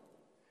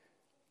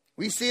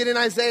 We see it in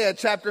Isaiah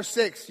chapter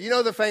 6. You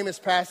know the famous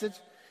passage.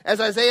 As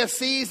Isaiah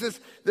sees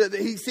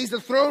he sees the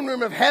throne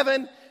room of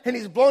heaven and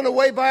he's blown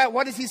away by it.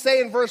 What does he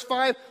say in verse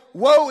 5?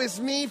 Woe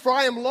is me, for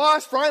I am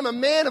lost, for I am a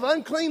man of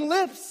unclean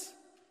lips.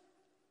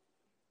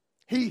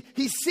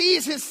 He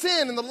sees his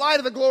sin in the light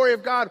of the glory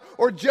of God.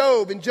 Or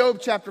Job, in Job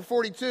chapter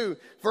 42,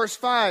 verse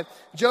 5,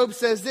 Job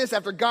says this,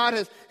 after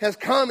God has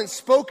come and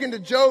spoken to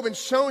Job and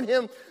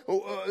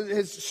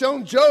has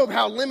shown Job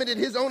how limited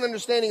his own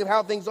understanding of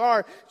how things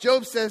are.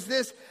 Job says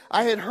this,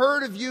 I had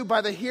heard of you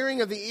by the hearing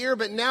of the ear,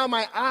 but now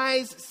my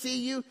eyes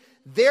see you.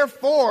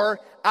 Therefore,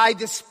 I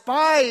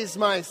despise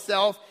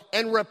myself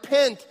and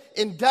repent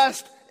in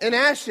dust and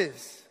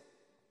ashes.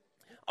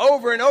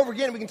 Over and over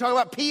again, we can talk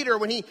about Peter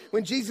when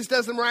Jesus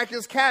does the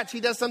miraculous catch, he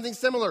does something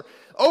similar.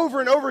 Over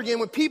and over again,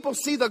 when people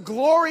see the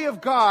glory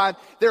of God,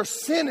 their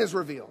sin is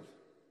revealed.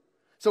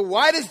 So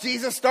why does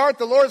Jesus start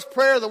the Lord's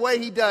Prayer the way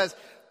he does?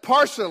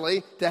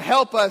 partially to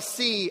help us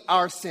see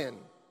our sin.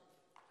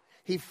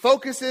 He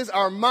focuses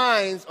our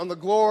minds on the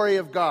glory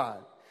of God.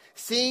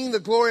 Seeing the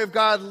glory of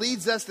God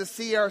leads us to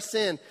see our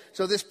sin.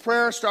 So this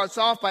prayer starts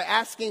off by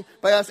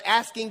us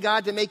asking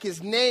God to make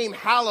his name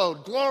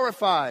hallowed,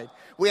 glorified.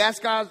 We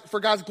ask God for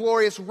God's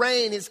glorious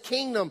reign, his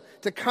kingdom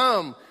to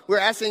come. We're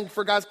asking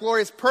for God's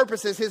glorious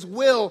purposes, his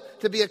will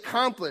to be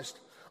accomplished.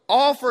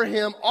 All for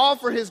him, all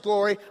for his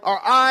glory. Our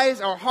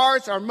eyes, our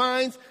hearts, our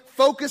minds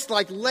focused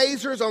like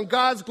lasers on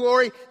God's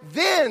glory.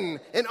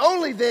 Then, and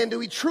only then, do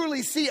we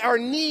truly see our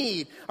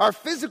need, our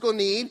physical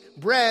need,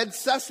 bread,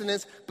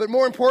 sustenance, but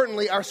more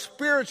importantly, our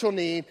spiritual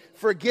need,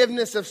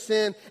 forgiveness of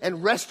sin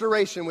and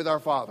restoration with our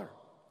Father.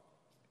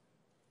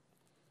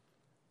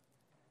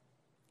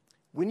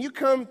 When you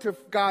come to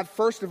God,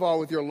 first of all,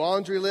 with your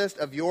laundry list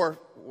of your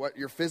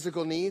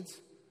physical needs,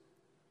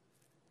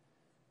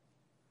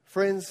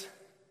 friends,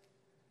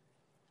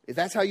 if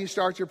that's how you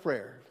start your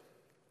prayer,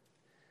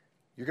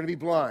 you're going to be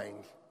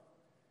blind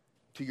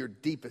to your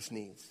deepest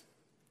needs.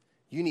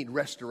 You need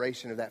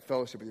restoration of that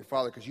fellowship with your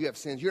Father because you have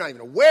sins you're not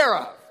even aware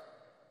of.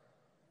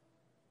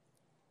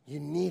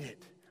 You need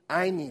it.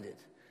 I need it.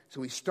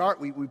 So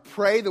we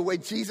pray the way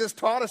Jesus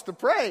taught us to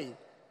pray,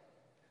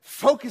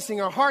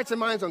 focusing our hearts and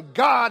minds on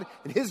God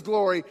and his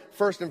glory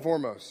first and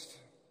foremost.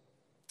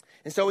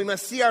 And so we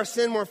must see our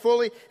sin more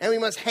fully, and we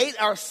must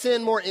hate our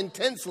sin more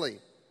intensely.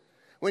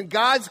 When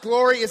God's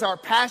glory is our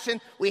passion,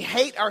 we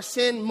hate our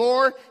sin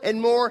more and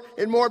more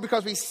and more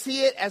because we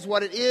see it as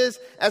what it is,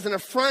 as an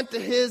affront to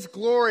his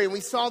glory. And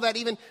we saw that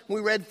even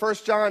when we read 1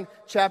 John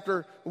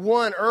chapter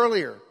 1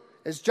 earlier,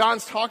 as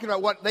John's talking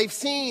about what they've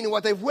seen and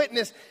what they've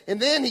witnessed. And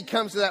then he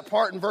comes to that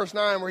part in verse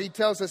 9 where he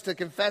tells us to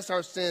confess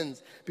our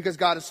sins because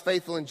God is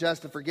faithful and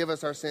just to forgive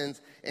us our sins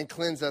and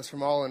cleanse us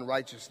from all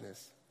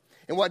unrighteousness.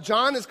 And what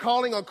John is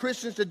calling on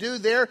Christians to do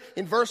there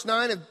in verse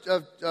 9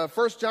 of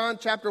 1 John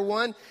chapter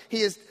 1,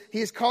 he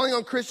is calling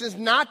on Christians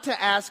not to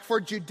ask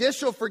for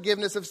judicial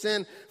forgiveness of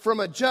sin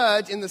from a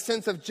judge in the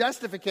sense of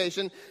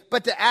justification,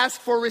 but to ask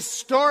for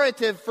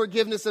restorative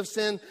forgiveness of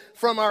sin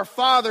from our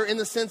Father in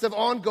the sense of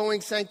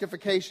ongoing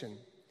sanctification.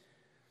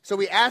 So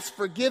we ask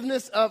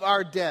forgiveness of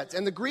our debts.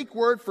 And the Greek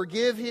word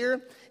forgive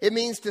here, it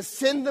means to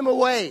send them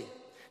away,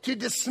 to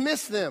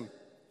dismiss them.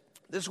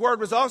 This word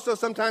was also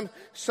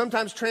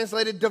sometimes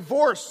translated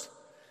divorce.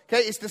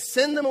 Okay, it's to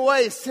send them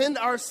away, send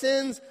our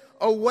sins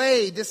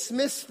away,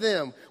 dismiss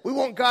them. We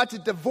want God to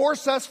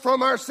divorce us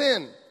from our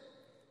sin.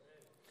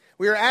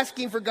 We are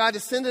asking for God to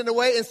send it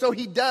away, and so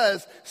he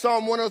does.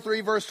 Psalm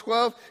 103, verse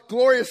 12,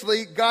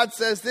 gloriously, God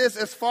says this,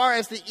 as far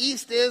as the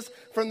east is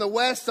from the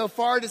west, so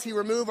far does he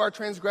remove our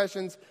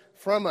transgressions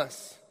from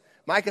us.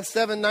 Micah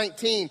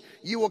 7:19,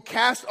 you will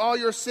cast all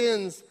your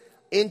sins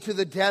into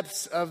the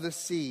depths of the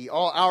sea,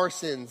 all our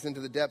sins into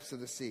the depths of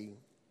the sea.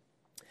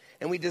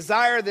 And we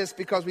desire this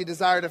because we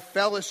desire to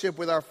fellowship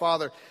with our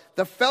Father.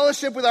 The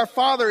fellowship with our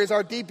Father is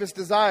our deepest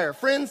desire.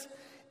 Friends,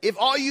 if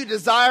all you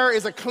desire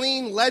is a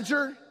clean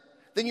ledger,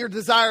 then your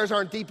desires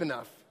aren't deep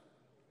enough.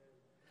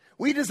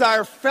 We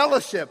desire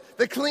fellowship.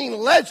 The clean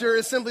ledger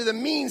is simply the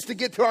means to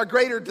get to our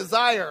greater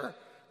desire,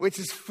 which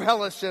is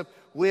fellowship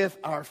with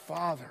our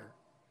Father.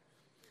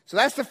 So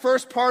that's the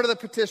first part of the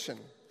petition.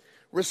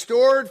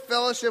 Restored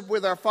fellowship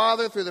with our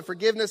Father through the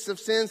forgiveness of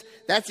sins.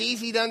 That's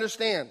easy to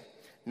understand.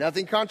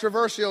 Nothing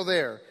controversial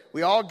there.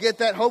 We all get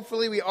that.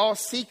 Hopefully, we all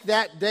seek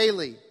that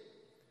daily.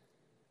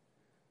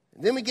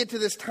 And then we get to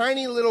this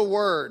tiny little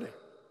word,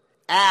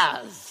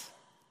 as.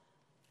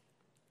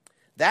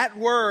 That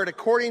word,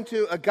 according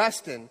to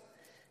Augustine,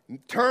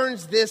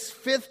 turns this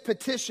fifth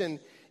petition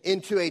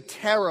into a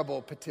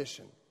terrible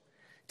petition.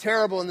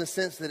 Terrible in the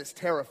sense that it's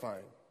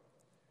terrifying.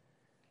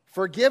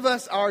 Forgive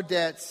us our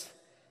debts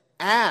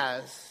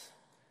as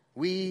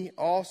we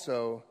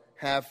also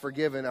have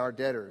forgiven our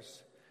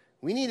debtors.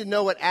 We need to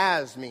know what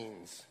as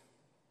means.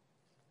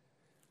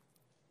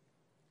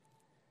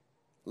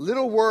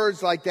 Little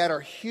words like that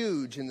are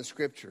huge in the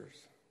scriptures.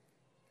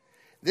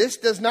 This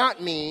does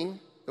not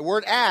mean, the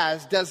word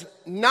as does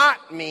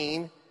not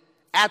mean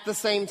at the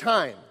same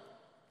time.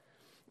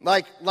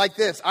 Like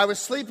this, I was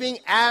sleeping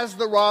as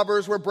the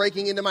robbers were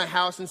breaking into my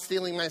house and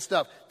stealing my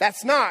stuff.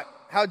 That's not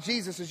how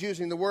Jesus is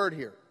using the word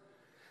here.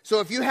 So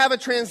if you have a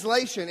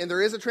translation, and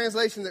there is a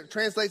translation that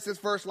translates this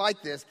verse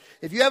like this,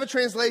 if you have a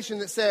translation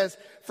that says,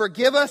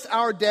 forgive us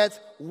our debts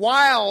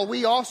while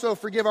we also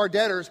forgive our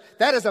debtors,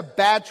 that is a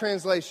bad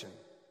translation.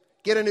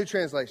 Get a new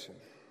translation.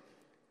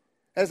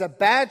 That is a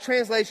bad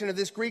translation of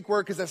this Greek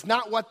word because that's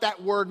not what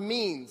that word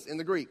means in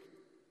the Greek.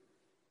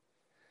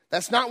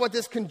 That's not what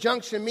this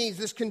conjunction means.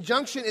 This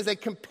conjunction is a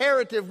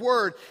comparative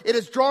word. It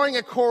is drawing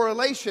a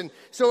correlation.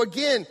 So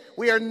again,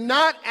 we are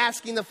not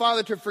asking the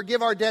Father to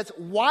forgive our debts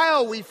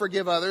while we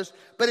forgive others,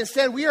 but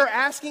instead we are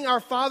asking our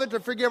Father to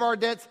forgive our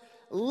debts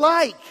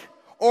like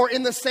or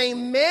in the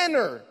same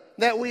manner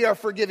that we are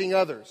forgiving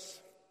others.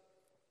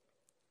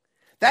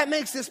 That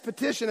makes this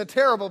petition a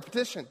terrible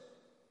petition.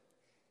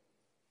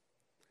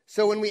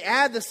 So when we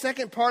add the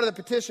second part of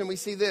the petition, we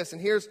see this, and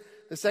here's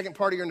the second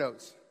part of your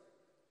notes.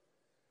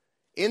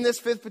 In this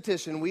fifth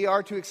petition, we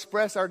are to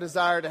express our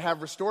desire to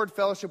have restored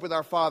fellowship with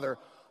our Father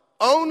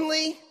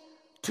only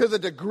to the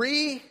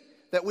degree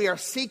that we are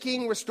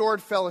seeking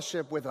restored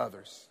fellowship with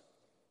others.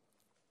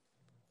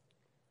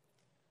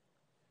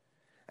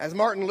 As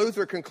Martin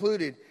Luther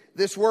concluded,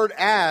 this word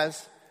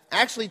 "as"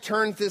 actually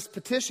turns this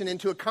petition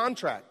into a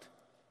contract.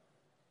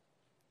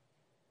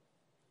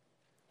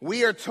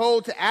 We are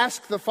told to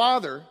ask the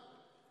Father,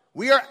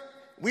 we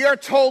are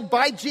told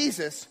by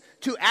Jesus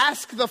to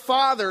ask the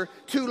Father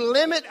to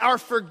limit our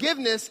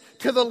forgiveness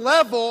to the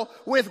level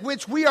with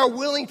which we are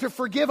willing to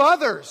forgive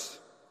others.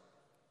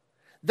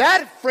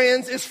 That,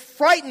 friends, is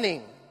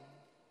frightening.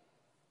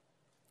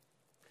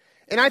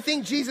 And I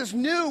think Jesus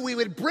knew we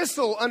would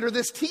bristle under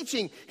this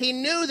teaching. He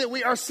knew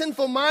that our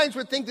sinful minds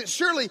would think that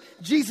surely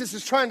Jesus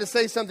is trying to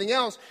say something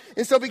else.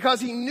 And so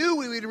because he knew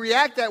we would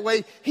react that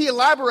way, he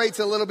elaborates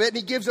a little bit and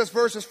he gives us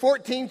verses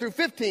 14 through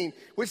 15,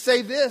 which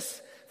say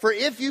this: "For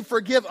if you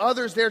forgive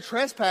others their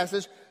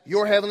trespasses,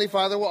 your heavenly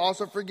Father will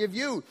also forgive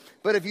you.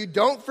 But if you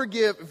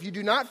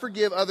do not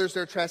forgive others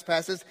their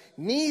trespasses,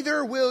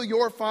 neither will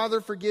your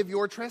Father forgive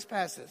your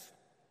trespasses."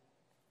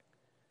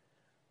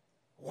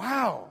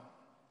 Wow.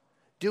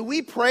 Do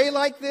we pray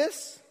like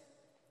this?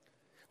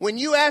 When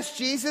you ask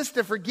Jesus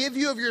to forgive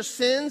you of your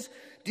sins,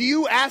 do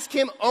you ask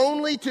him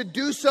only to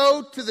do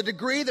so to the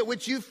degree to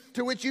which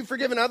you've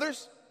forgiven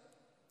others?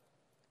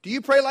 Do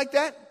you pray like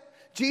that?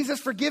 Jesus,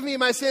 forgive me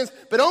my sins,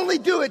 but only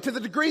do it to the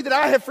degree that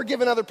I have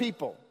forgiven other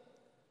people.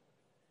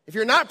 If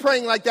you're not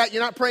praying like that,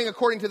 you're not praying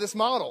according to this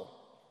model.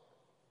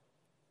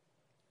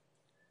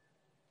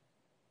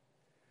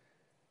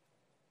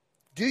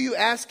 Do you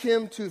ask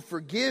him to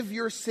forgive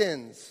your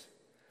sins,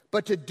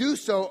 but to do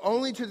so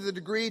only to the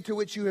degree to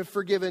which you have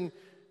forgiven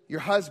your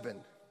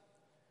husband,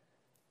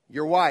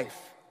 your wife,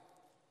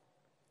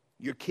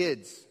 your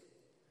kids,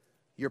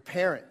 your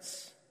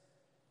parents,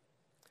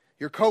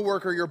 your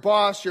coworker, your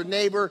boss, your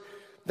neighbor,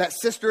 that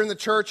sister in the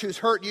church who's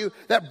hurt you,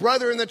 that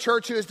brother in the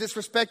church who has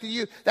disrespected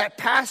you, that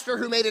pastor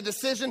who made a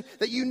decision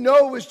that you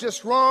know was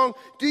just wrong?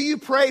 Do you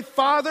pray,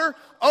 Father,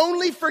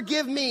 only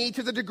forgive me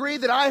to the degree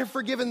that I have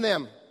forgiven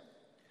them?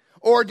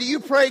 Or do you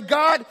pray,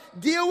 God,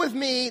 deal with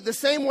me the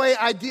same way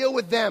I deal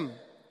with them?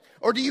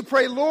 Or do you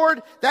pray,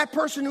 Lord, that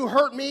person who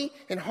hurt me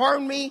and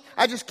harmed me,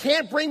 I just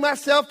can't bring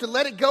myself to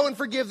let it go and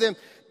forgive them.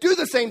 Do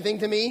the same thing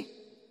to me.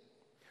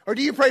 Or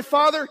do you pray,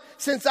 Father,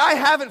 since I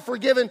haven't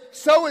forgiven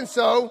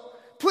so-and-so,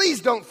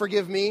 please don't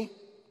forgive me?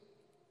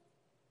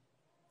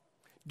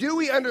 Do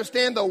we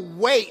understand the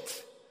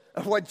weight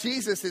of what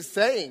Jesus is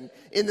saying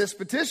in this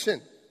petition?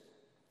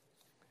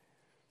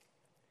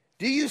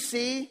 Do you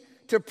see?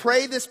 To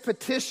pray this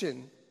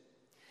petition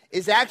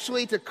is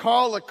actually to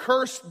call a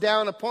curse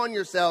down upon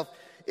yourself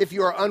if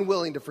you are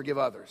unwilling to forgive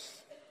others.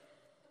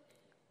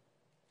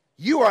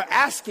 You are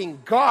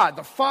asking God,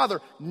 the Father,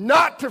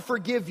 not to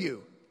forgive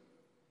you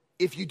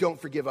if you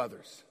don't forgive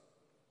others.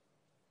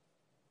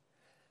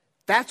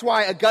 That's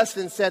why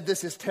Augustine said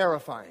this is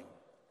terrifying.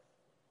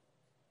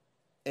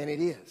 And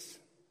it is.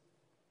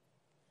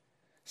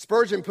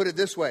 Spurgeon put it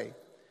this way: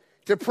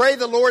 to pray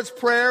the Lord's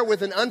Prayer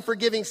with an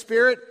unforgiving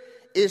spirit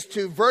is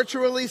to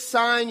virtually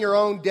sign your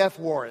own death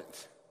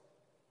warrant.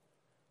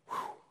 Whew.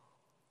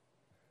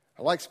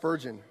 I like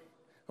Spurgeon.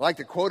 I like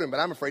to quote him,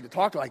 but I'm afraid to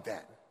talk like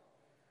that.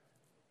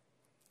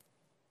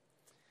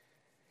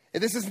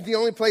 And this isn't the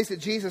only place that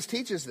Jesus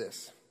teaches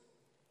this.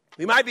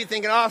 We might be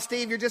thinking, oh,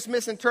 Steve, you're just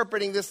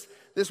misinterpreting this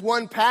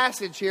one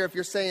passage here if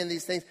you're saying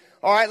these things.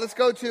 All right, let's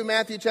go to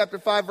Matthew chapter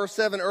 5, verse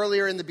 7,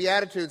 earlier in the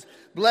Beatitudes.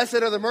 Blessed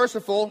are the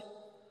merciful,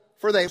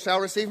 for they shall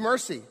receive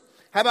mercy.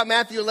 How about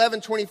Matthew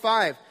 11,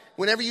 25?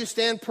 Whenever you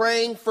stand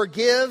praying,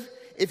 forgive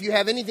if you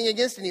have anything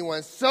against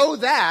anyone, so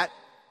that,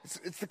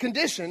 it's the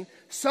condition,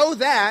 so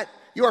that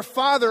your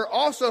Father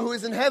also who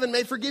is in heaven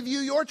may forgive you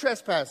your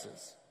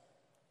trespasses.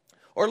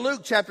 Or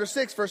Luke chapter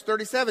 6, verse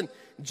 37,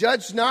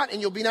 judge not and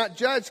you'll be not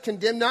judged,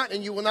 condemn not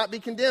and you will not be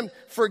condemned,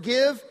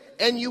 forgive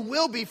and you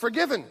will be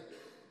forgiven.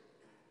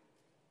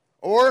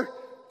 Or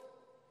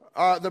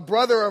the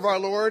brother of our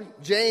Lord,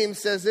 James,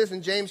 says this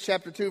in James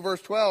chapter 2,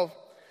 verse 12,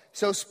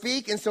 so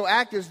speak and so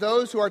act as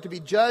those who are to be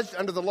judged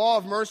under the law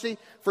of mercy,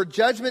 for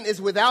judgment is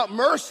without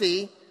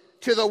mercy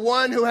to the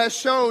one who has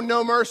shown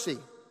no mercy.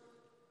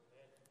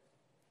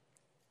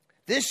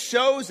 This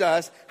shows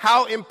us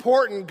how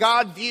important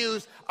God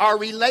views our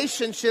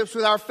relationships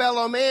with our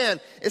fellow man,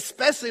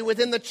 especially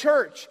within the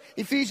church.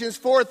 Ephesians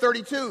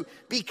 4:32,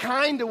 be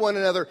kind to one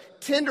another,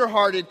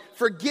 tenderhearted,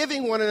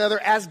 forgiving one another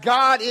as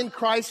God in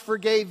Christ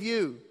forgave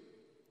you.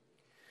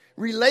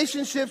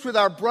 Relationships with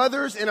our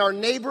brothers and our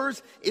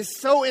neighbors is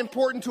so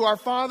important to our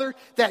Father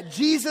that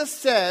Jesus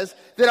says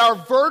that our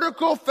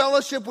vertical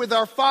fellowship with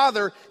our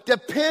Father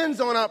depends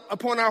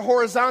upon our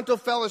horizontal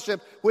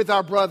fellowship with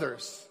our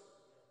brothers.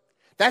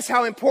 That's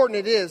how important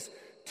it is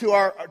to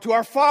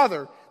our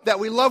Father that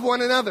we love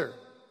one another.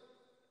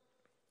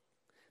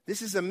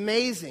 This is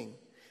amazing.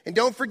 And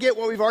don't forget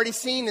what we've already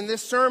seen in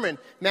this sermon,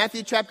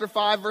 Matthew chapter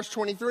 5, verse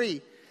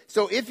 23.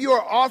 So if you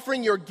are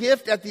offering your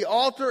gift at the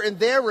altar and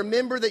there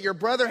remember that your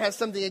brother has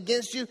something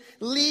against you,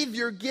 leave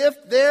your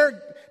gift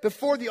there.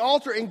 before the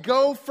altar and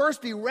go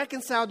first be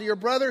reconciled to your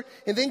brother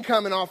and then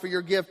come and offer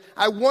your gift.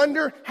 I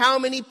wonder how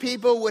many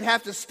people would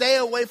have to stay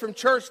away from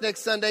church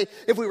next Sunday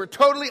if we were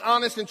totally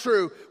honest and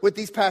true with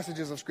these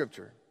passages of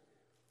Scripture.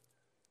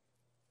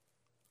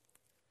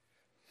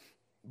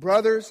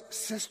 Brothers,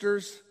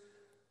 sisters,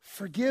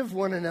 forgive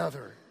one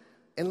another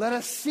and let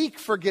us seek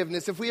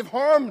forgiveness if we have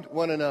harmed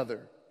one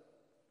another.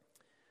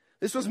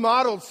 This was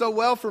modeled so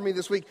well for me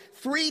this week.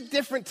 3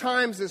 different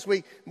times this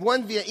week.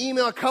 One via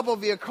email, a couple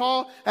via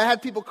call. I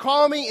had people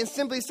call me and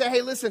simply say,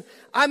 hey, listen,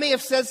 I may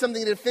have said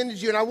something that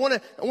offended you, and I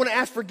want to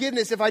ask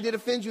forgiveness if I did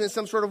offend you in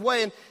some sort of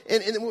way. And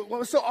what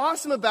was so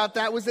awesome about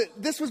that was that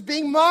this was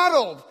being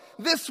modeled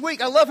this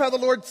week. I love how the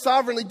Lord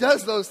sovereignly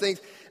does those things.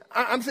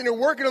 I'm sitting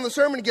here working on the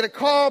sermon and get a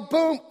call,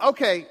 boom,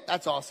 okay,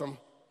 that's awesome.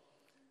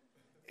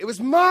 It was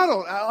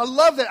modeled. I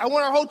love that. I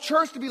want our whole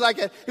church to be like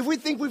that. If we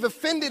think we've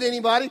offended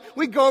anybody,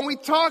 we go and we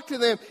talk to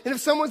them. And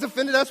if someone's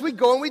offended us, we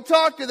go and we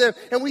talk to them.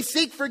 And we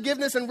seek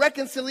forgiveness and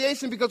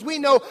reconciliation because we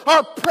know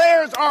our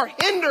prayers are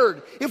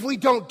hindered if we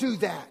don't do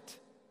that.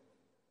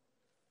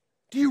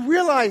 Do you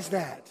realize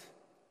that?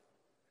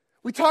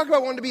 We talk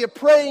about wanting to be a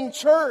praying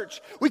church.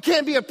 We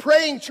can't be a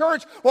praying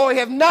church while we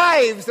have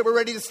knives that we're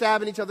ready to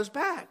stab in each other's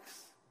backs.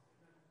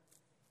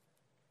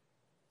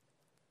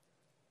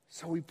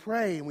 So we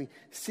pray and we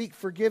seek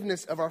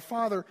forgiveness of our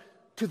Father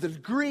to the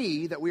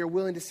degree that we are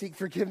willing to seek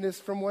forgiveness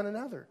from one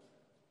another.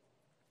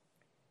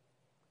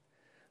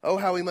 Oh,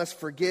 how we must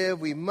forgive.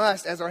 We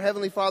must, as our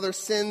Heavenly Father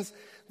sends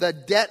the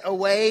debt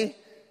away,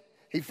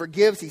 He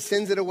forgives, He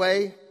sends it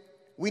away.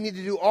 We need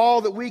to do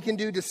all that we can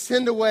do to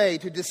send away,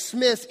 to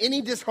dismiss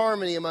any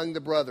disharmony among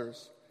the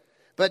brothers.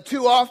 But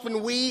too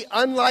often we,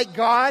 unlike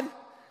God,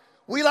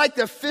 we like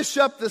to fish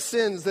up the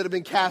sins that have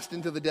been cast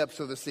into the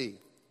depths of the sea.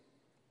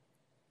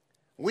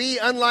 We,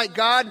 unlike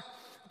God,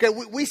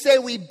 we say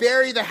we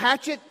bury the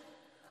hatchet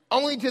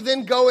only to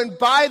then go and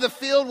buy the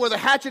field where the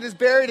hatchet is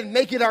buried and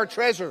make it our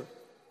treasure.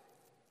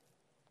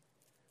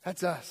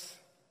 That's us.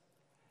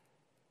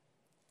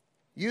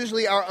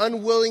 Usually our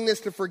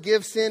unwillingness to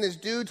forgive sin is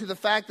due to the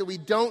fact that we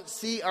don't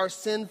see our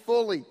sin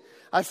fully.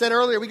 I said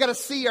earlier, we got to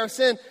see our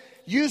sin.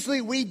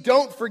 Usually we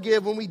don't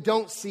forgive when we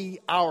don't see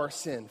our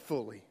sin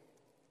fully.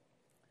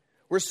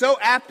 We're so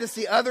apt to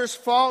see others'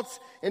 faults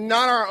and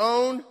not our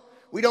own.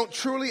 We don't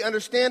truly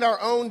understand our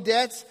own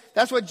debts.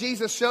 That's what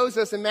Jesus shows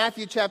us in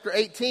Matthew chapter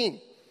 18.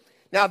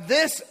 Now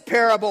this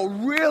parable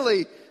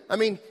really,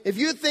 if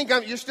you think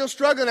you're still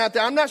struggling out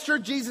there, I'm not sure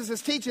Jesus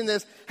is teaching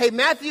this. Hey,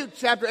 Matthew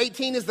chapter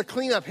 18 is the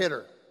cleanup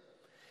hitter.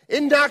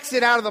 It knocks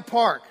it out of the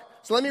park.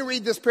 So let me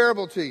read this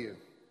parable to you.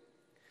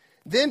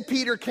 Then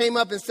Peter came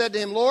up and said to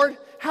him, Lord,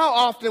 how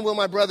often will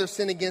my brother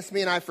sin against me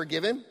and I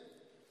forgive him?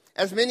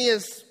 As many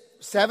as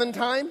 7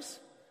 times?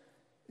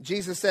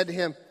 Jesus said to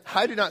him,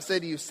 I do not say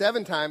to you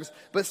 7 times,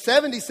 but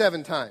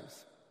 77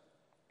 times.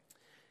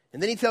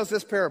 And then he tells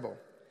this parable.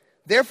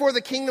 Therefore the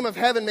kingdom of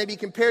heaven may be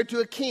compared to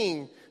a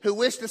king who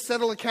wished to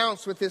settle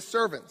accounts with his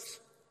servants.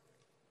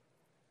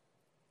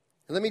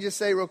 And let me just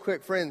say real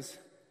quick, friends,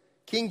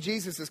 King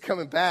Jesus is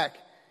coming back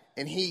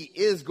and he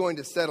is going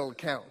to settle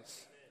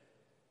accounts.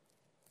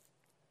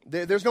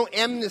 There's no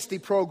amnesty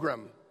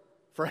program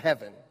for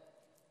heaven.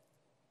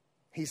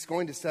 He's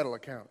going to settle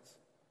accounts.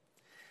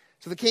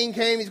 So the king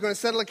came, he's going to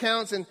settle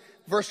accounts, and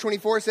verse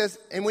 24 says,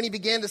 and when he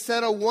began to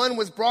settle, one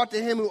was brought to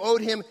him who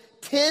owed him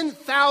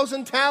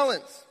 10,000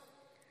 talents.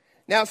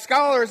 Now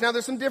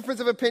there's some difference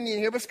of opinion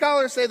here, but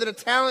scholars say that a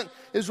talent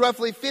is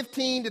roughly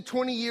 15 to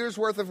 20 years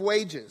worth of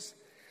wages.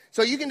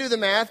 So you can do the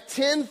math.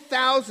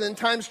 10,000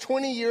 times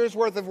 20 years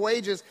worth of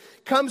wages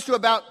comes to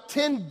about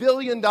 $10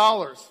 billion.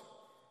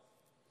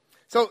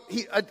 So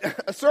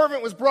a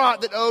servant was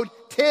brought that owed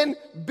 $10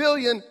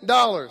 billion.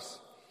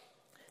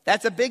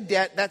 That's a big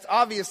debt. That's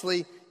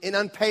obviously an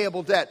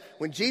unpayable debt.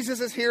 When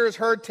Jesus' hearers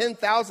heard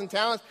 10,000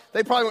 talents,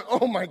 they probably went,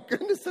 oh my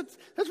goodness,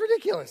 that's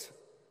ridiculous.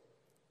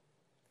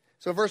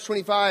 So verse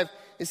 25,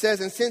 it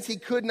says, and since he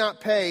could not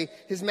pay,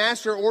 his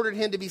master ordered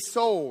him to be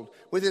sold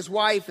with his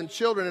wife and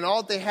children and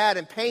all that they had,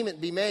 and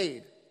payment be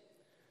made.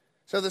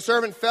 So the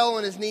servant fell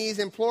on his knees,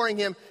 imploring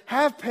him,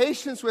 have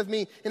patience with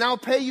me, and I'll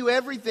pay you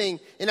everything.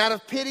 And out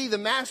of pity, the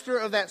master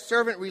of that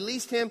servant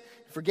released him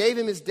and forgave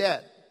him his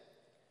debt.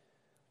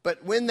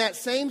 But when that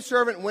same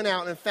servant went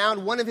out and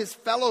found one of his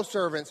fellow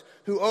servants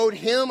who owed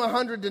him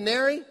 100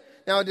 denarii,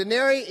 now a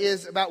denarii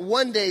is about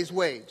 1 day's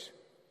wage,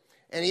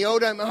 and he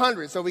owed him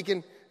 100. So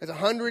it's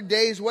 100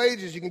 days'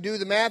 wages. You can do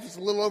the math. It's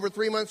a little over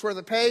 3 months' worth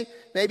of pay,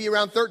 maybe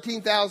around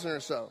 13,000 or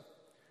so.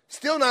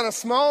 Still not a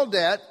small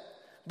debt,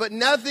 but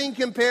nothing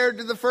compared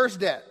to the first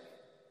debt.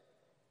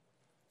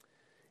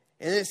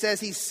 And it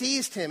says he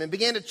seized him and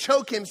began to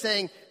choke him,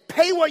 saying,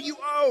 pay what you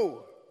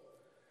owe.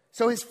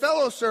 So his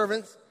fellow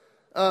servants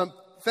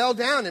fell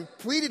down and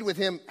pleaded with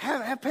him,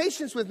 have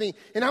patience with me,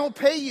 and I will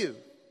pay you.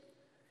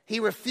 He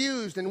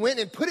refused and went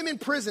and put him in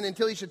prison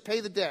until he should pay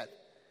the debt.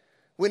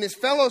 When his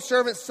fellow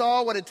servants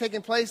saw what had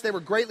taken place, they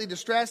were greatly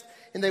distressed,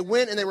 and they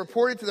went and they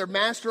reported to their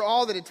master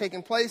all that had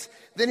taken place.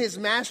 Then his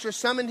master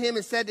summoned him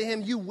and said to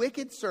him, you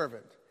wicked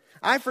servant,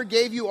 I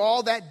forgave you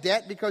all that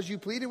debt because you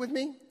pleaded with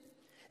me.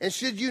 And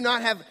should you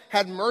not have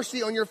had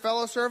mercy on your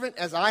fellow servant,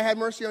 as I had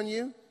mercy on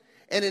you?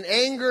 And in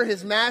anger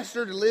his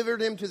master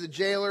delivered him to the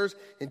jailers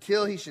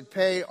until he should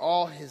pay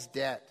all his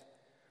debt.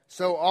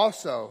 So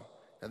also,"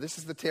 now this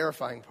is the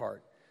terrifying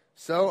part,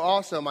 "so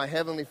also my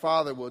heavenly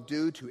Father will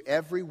do to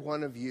every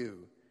one of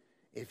you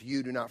if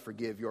you do not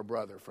forgive your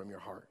brother from your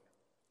heart."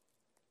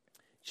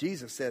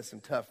 Jesus says some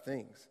tough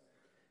things.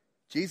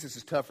 Jesus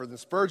is tougher than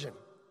Spurgeon.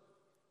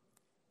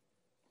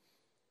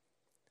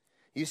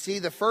 You see,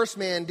 the first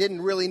man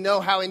didn't really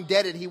know how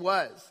indebted he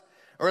was,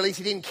 or at least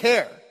he didn't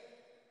care.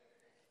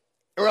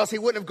 Or else he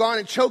wouldn't have gone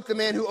and choked the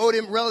man who owed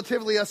him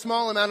relatively a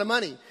small amount of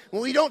money.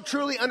 When we don't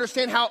truly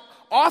understand how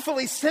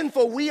awfully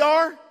sinful we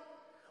are,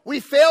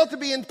 we fail to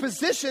be in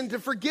position to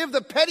forgive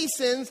the petty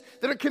sins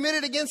that are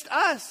committed against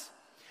us.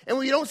 And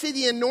when we don't see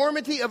the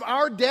enormity of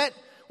our debt,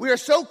 we are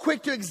so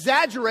quick to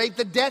exaggerate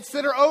the debts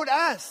that are owed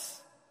us.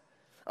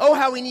 Oh,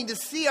 how we need to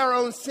see our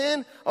own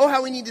sin. Oh,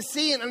 how we need to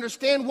see and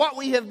understand what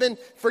we have been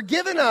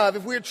forgiven of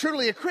if we are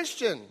truly a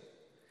Christian.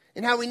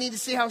 And how we need to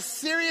see how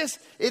serious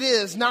it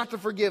is not to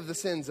forgive the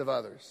sins of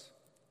others.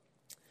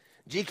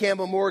 G.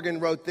 Campbell Morgan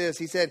wrote this.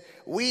 He said,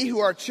 "We who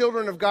are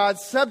children of God,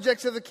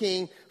 subjects of the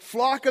King,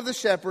 flock of the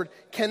shepherd,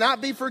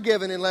 cannot be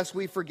forgiven unless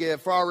we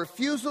forgive. For our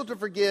refusal to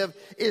forgive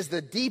is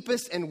the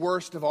deepest and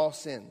worst of all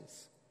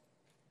sins."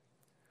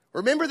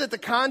 Remember that the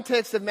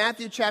context of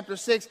Matthew chapter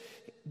 6,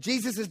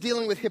 Jesus is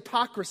dealing with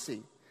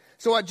hypocrisy.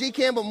 So what G.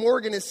 Campbell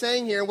Morgan is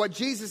saying here, and what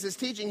Jesus is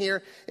teaching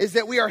here, is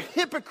that we are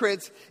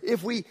hypocrites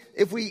if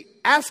we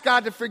ask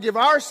God to forgive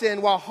our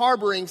sin while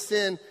harboring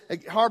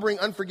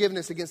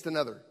unforgiveness against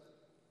another.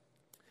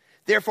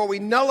 Therefore, we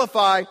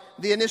nullify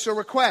the initial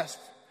request.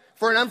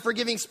 For an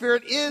unforgiving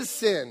spirit is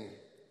sin.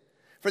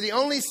 For the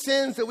only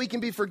sins that we can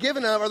be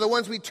forgiven of are the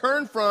ones we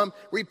turn from,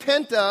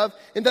 repent of,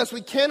 and thus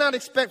we cannot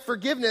expect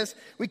forgiveness.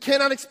 We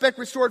cannot expect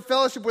restored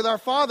fellowship with our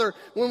Father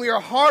when we are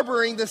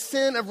harboring the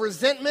sin of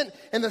resentment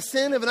and the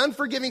sin of an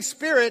unforgiving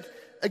spirit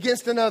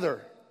against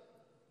another.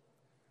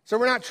 So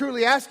we're not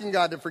truly asking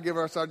God to forgive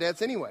us our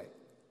debts anyway,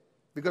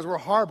 because we're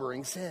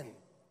harboring sin.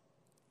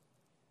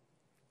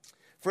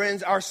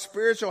 Friends, our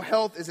spiritual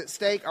health is at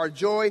stake. Our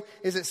joy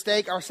is at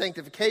stake. Our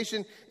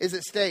sanctification is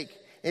at stake.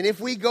 And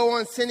if we go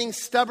on sinning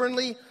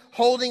stubbornly,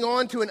 holding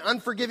on to an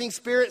unforgiving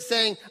spirit,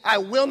 saying, "I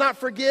will not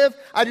forgive,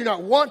 I do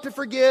not want to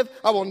forgive,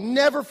 I will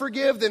never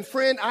forgive," then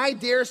friend, I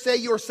dare say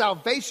your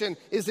salvation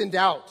is in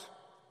doubt.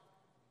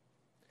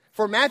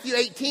 For Matthew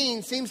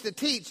 18 seems to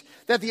teach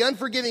that the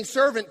unforgiving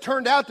servant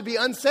turned out to be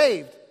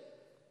unsaved.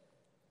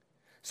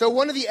 So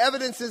one of the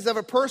evidences of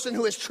a person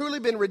who has truly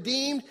been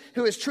redeemed,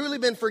 who has truly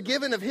been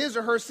forgiven of his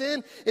or her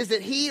sin, is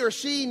that he or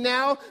she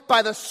now,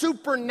 by the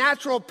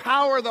supernatural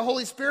power of the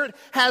Holy Spirit,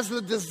 has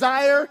the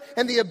desire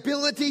and the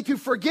ability to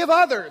forgive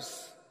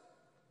others.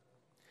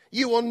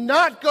 You will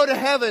not go to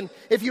heaven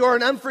if you are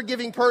an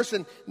unforgiving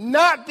person,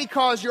 not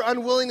because your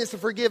unwillingness to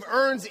forgive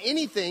earns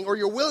anything, or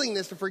your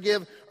willingness to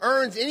forgive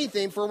earns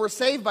anything, for we're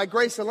saved by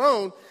grace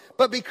alone,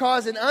 but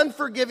because an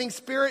unforgiving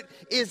spirit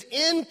is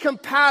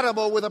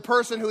incompatible with a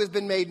person who has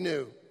been made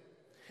new.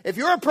 If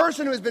you're a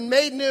person who has been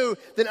made new,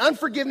 then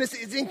unforgiveness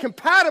is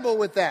incompatible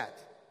with that.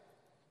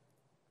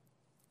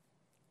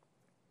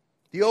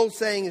 The old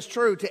saying is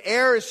true: to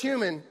err is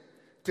human,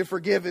 to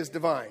forgive is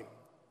divine.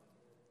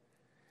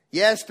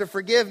 Yes, to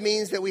forgive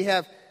means that we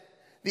have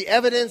the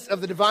evidence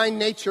of the divine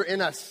nature in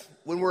us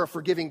when we're a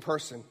forgiving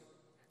person.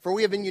 For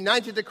we have been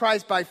united to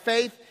Christ by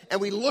faith, and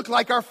we look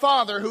like our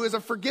Father, who is a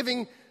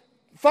forgiving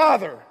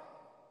Father.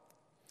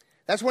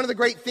 That's one of the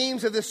great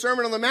themes of this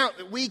Sermon on the Mount,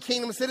 that we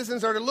kingdom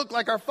citizens are to look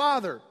like our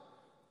Father.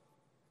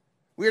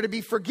 We are to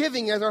be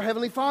forgiving as our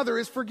Heavenly Father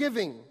is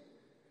forgiving.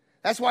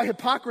 That's why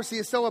hypocrisy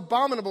is so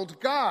abominable to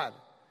God,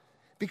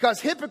 because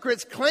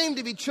hypocrites claim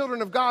to be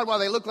children of God while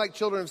they look like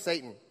children of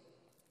Satan.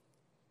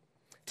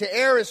 To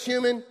err is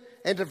human,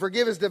 and to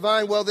forgive is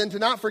divine. Well, then to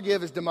not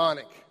forgive is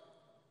demonic.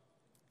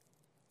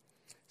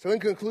 So in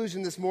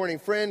conclusion this morning,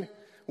 friend,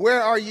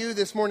 where are you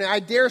this morning? I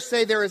dare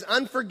say there is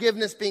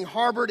unforgiveness being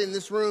harbored in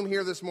this room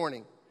here this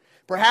morning.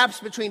 Perhaps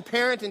between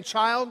parent and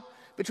child,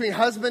 between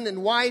husband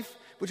and wife,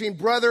 between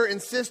brother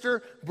and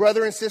sister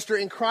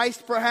in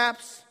Christ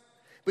perhaps,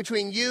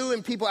 between you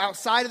and people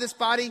outside of this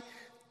body.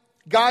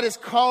 God is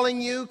calling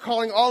you,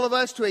 calling all of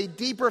us to a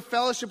deeper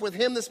fellowship with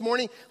Him this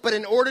morning. But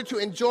in order to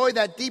enjoy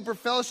that deeper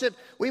fellowship,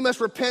 we must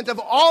repent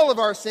of all of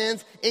our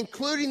sins,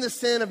 including the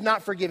sin of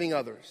not forgiving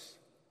others.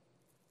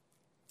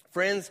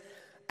 Friends,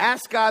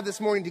 ask God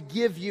this morning to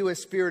give you a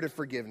spirit of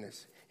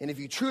forgiveness. And if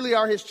you truly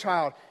are His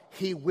child,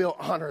 He will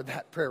honor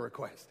that prayer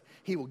request.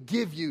 He will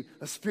give you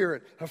a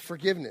spirit of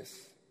forgiveness.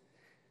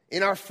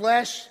 In our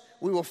flesh,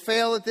 we will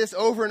fail at this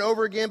over and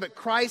over again, but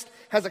Christ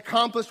has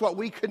accomplished what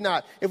we could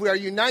not. If we are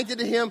united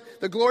to Him,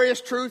 the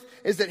glorious truth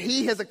is that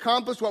He has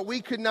accomplished what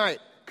we could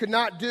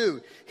not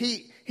do.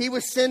 He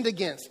was sinned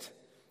against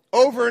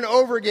over and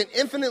over again,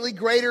 in infinitely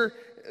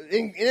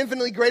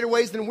greater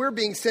ways than we're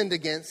being sinned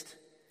against.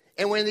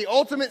 And when the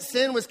ultimate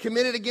sin was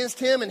committed against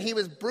Him and He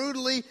was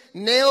brutally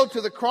nailed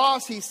to the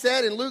cross, He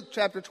said in Luke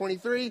chapter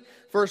 23,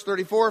 verse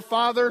 34,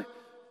 "Father,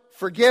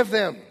 forgive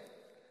them,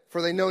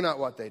 for they know not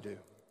what they do."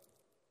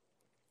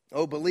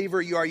 O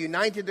believer, you are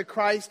united to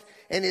Christ,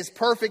 and his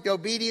perfect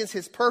obedience,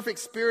 his perfect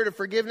spirit of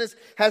forgiveness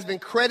has been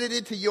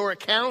credited to your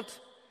account.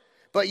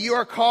 But you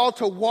are called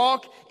to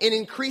walk in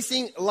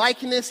increasing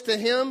likeness to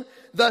him,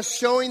 thus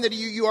showing that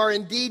you are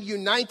indeed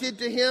united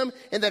to him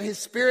and that his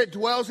spirit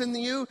dwells in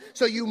you.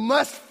 So you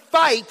must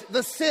fight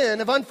the sin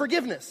of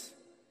unforgiveness.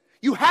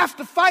 You have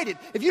to fight it.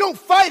 If you don't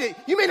fight it,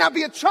 you may not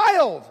be a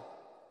child.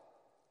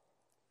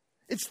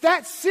 It's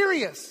that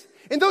serious.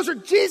 And those are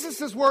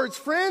Jesus' words,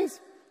 friends.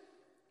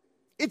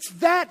 It's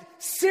that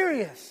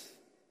serious.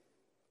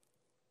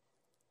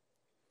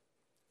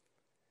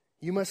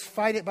 You must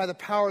fight it by the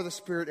power of the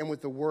Spirit and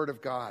with the Word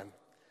of God.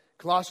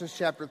 Colossians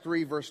chapter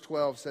 3, verse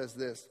 12 says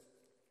this.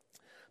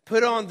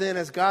 Put on then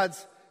as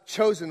God's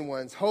chosen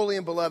ones, holy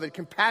and beloved,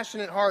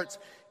 compassionate hearts,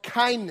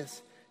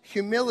 kindness,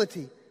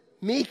 humility,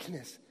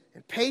 meekness,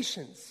 and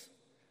patience.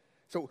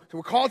 So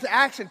we're called to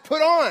action.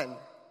 Put on.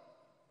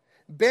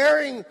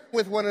 Bearing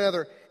with one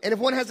another. And if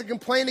one has a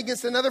complaint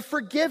against another,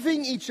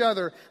 forgiving each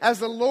other. As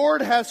the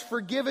Lord has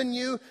forgiven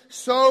you,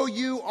 so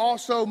you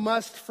also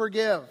must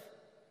forgive.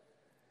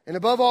 And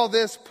above all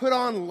this, put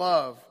on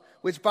love,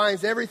 which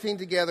binds everything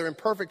together in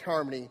perfect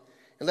harmony.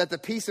 And let the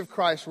peace of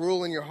Christ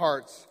rule in your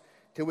hearts,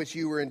 to which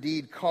you were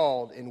indeed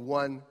called in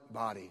one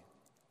body.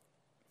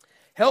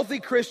 Healthy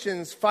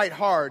Christians fight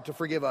hard to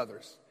forgive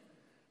others.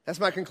 That's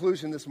my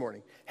conclusion this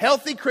morning.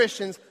 Healthy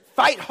Christians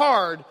fight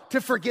hard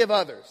to forgive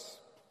others.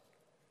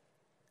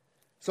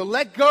 So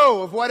let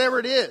go of whatever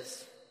it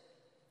is.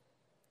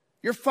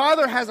 Your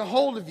Father has a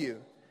hold of you.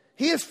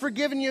 He has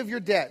forgiven you of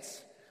your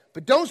debts.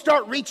 But don't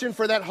start reaching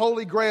for that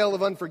holy grail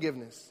of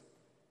unforgiveness.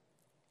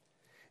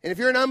 And if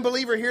you're an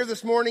unbeliever here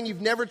this morning, you've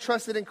never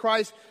trusted in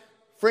Christ,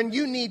 friend,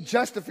 you need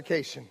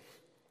justification.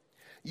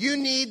 You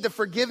need the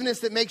forgiveness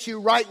that makes you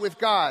right with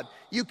God.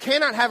 You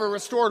cannot have a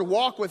restored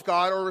walk with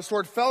God or a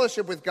restored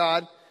fellowship with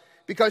God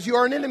because you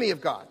are an enemy of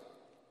God.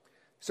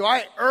 So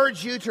I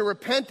urge you to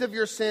repent of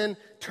your sin,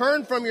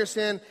 turn from your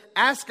sin,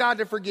 ask God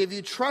to forgive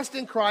you, trust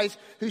in Christ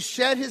who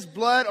shed his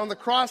blood on the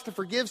cross to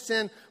forgive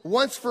sin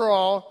once for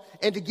all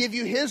and to give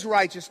you his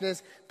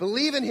righteousness.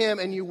 Believe in him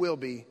and you will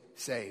be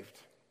saved.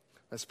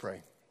 Let's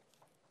pray.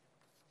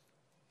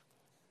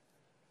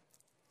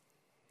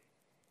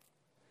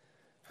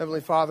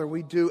 Heavenly Father,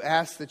 we do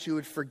ask that you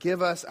would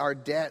forgive us our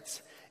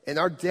debts, and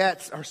our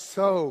debts are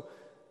so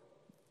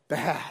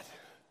bad.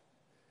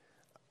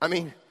 I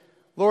mean,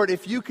 Lord,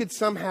 if you could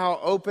somehow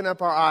open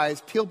up our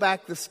eyes, peel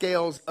back the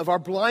scales of our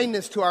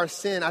blindness to our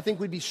sin, I think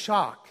we'd be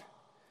shocked.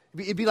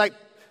 It'd be like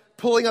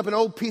pulling up an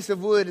old piece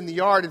of wood in the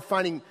yard and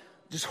finding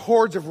just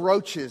hordes of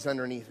roaches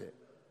underneath it.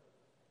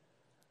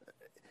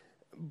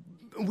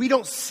 We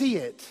don't see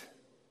it.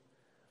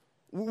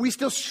 We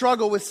still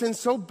struggle with sin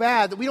so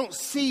bad that we don't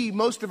see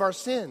most of our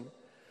sin.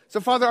 So,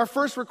 Father, our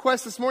first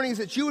request this morning is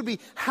that you would be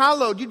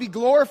hallowed, you'd be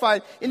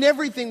glorified in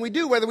everything we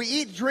do, whether we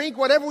eat, drink,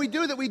 whatever we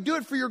do, that we do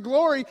it for your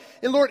glory.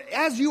 And Lord,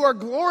 as you are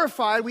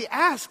glorified, we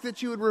ask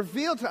that you would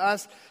reveal to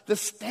us the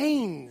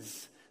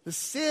stains, the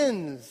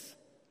sins,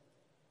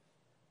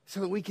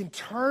 so that we can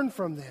turn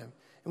from them.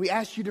 And we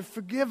ask you to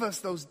forgive us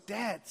those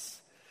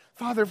debts.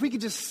 Father, if we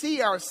could just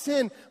see our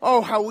sin,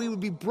 oh, how we would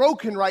be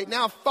broken right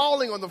now,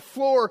 falling on the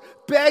floor,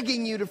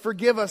 begging you to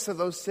forgive us of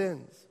those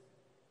sins,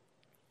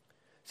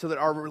 so that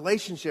our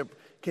relationship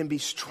can be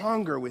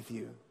stronger with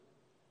you.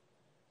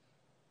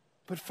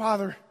 But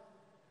Father,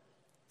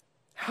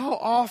 how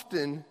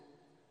often,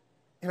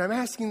 and I'm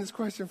asking this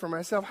question for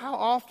myself, how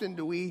often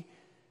do we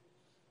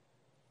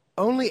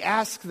only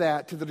ask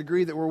that to the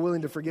degree that we're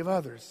willing to forgive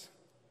others?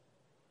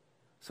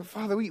 So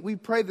Father, we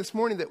pray this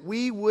morning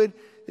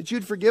that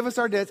you'd forgive us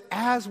our debts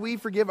as we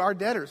forgive our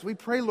debtors. We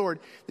pray, Lord,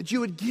 that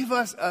you would give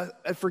us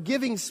a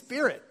forgiving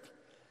spirit.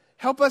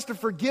 Help us to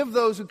forgive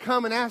those who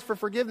come and ask for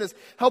forgiveness.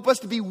 Help us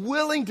to be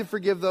willing to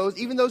forgive those,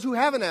 even those who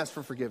haven't asked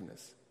for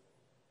forgiveness.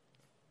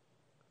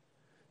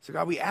 So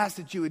God, we ask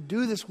that you would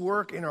do this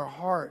work in our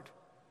heart.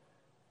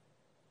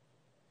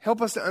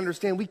 Help us to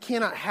understand we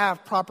cannot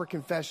have proper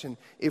confession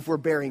if we're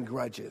bearing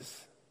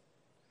grudges.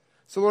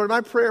 So Lord,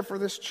 my prayer for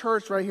this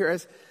church right here,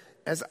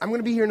 as I'm going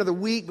to be here another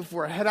week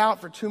before I head out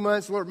for 2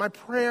 months, Lord, my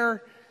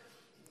prayer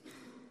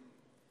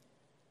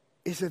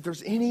is that if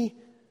there's any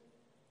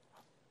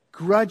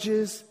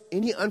grudges,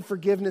 any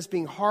unforgiveness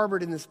being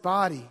harbored in this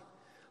body,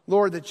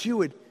 Lord, that you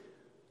would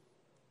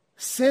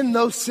send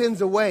those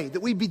sins away,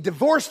 that we'd be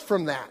divorced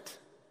from that.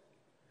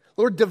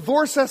 Lord,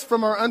 divorce us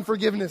from our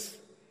unforgiveness.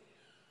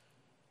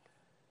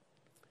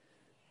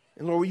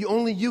 And Lord,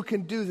 only you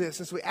can do this.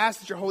 And so we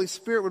ask that your Holy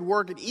Spirit would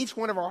work in each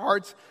one of our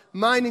hearts,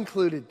 mine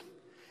included.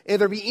 And if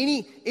there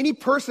be any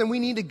person we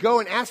need to go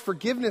and ask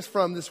forgiveness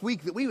from this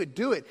week, that we would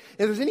do it.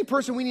 If there's any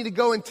person we need to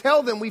go and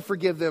tell them we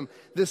forgive them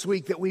this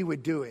week, that we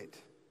would do it.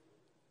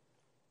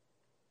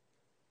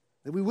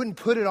 That we wouldn't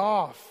put it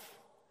off.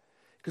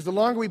 Because the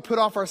longer we put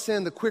off our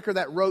sin, the quicker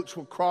that roach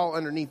will crawl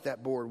underneath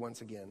that board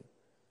once again.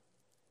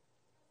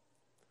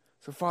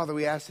 So Father,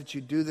 we ask that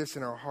you do this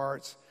in our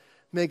hearts.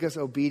 Make us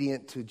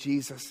obedient to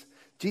Jesus.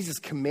 Jesus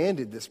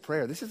commanded this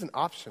prayer. This isn't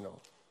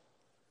optional.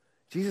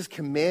 Jesus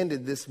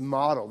commanded this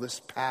model,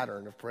 this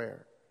pattern of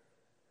prayer.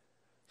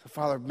 So,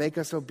 Father, make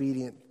us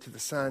obedient to the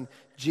Son,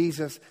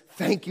 Jesus.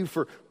 Thank you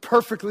for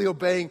perfectly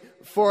obeying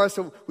for us.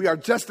 So we are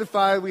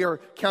justified. We are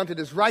counted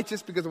as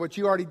righteous because of what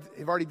you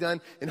have already done.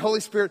 And Holy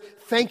Spirit,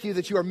 thank you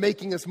that you are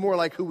making us more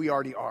like who we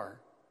already are.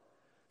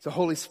 So,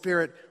 Holy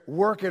Spirit,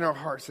 work in our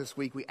hearts this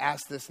week. We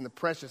ask this in the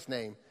precious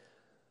name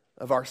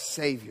of our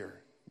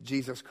Savior,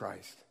 Jesus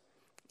Christ.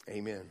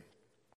 Amen.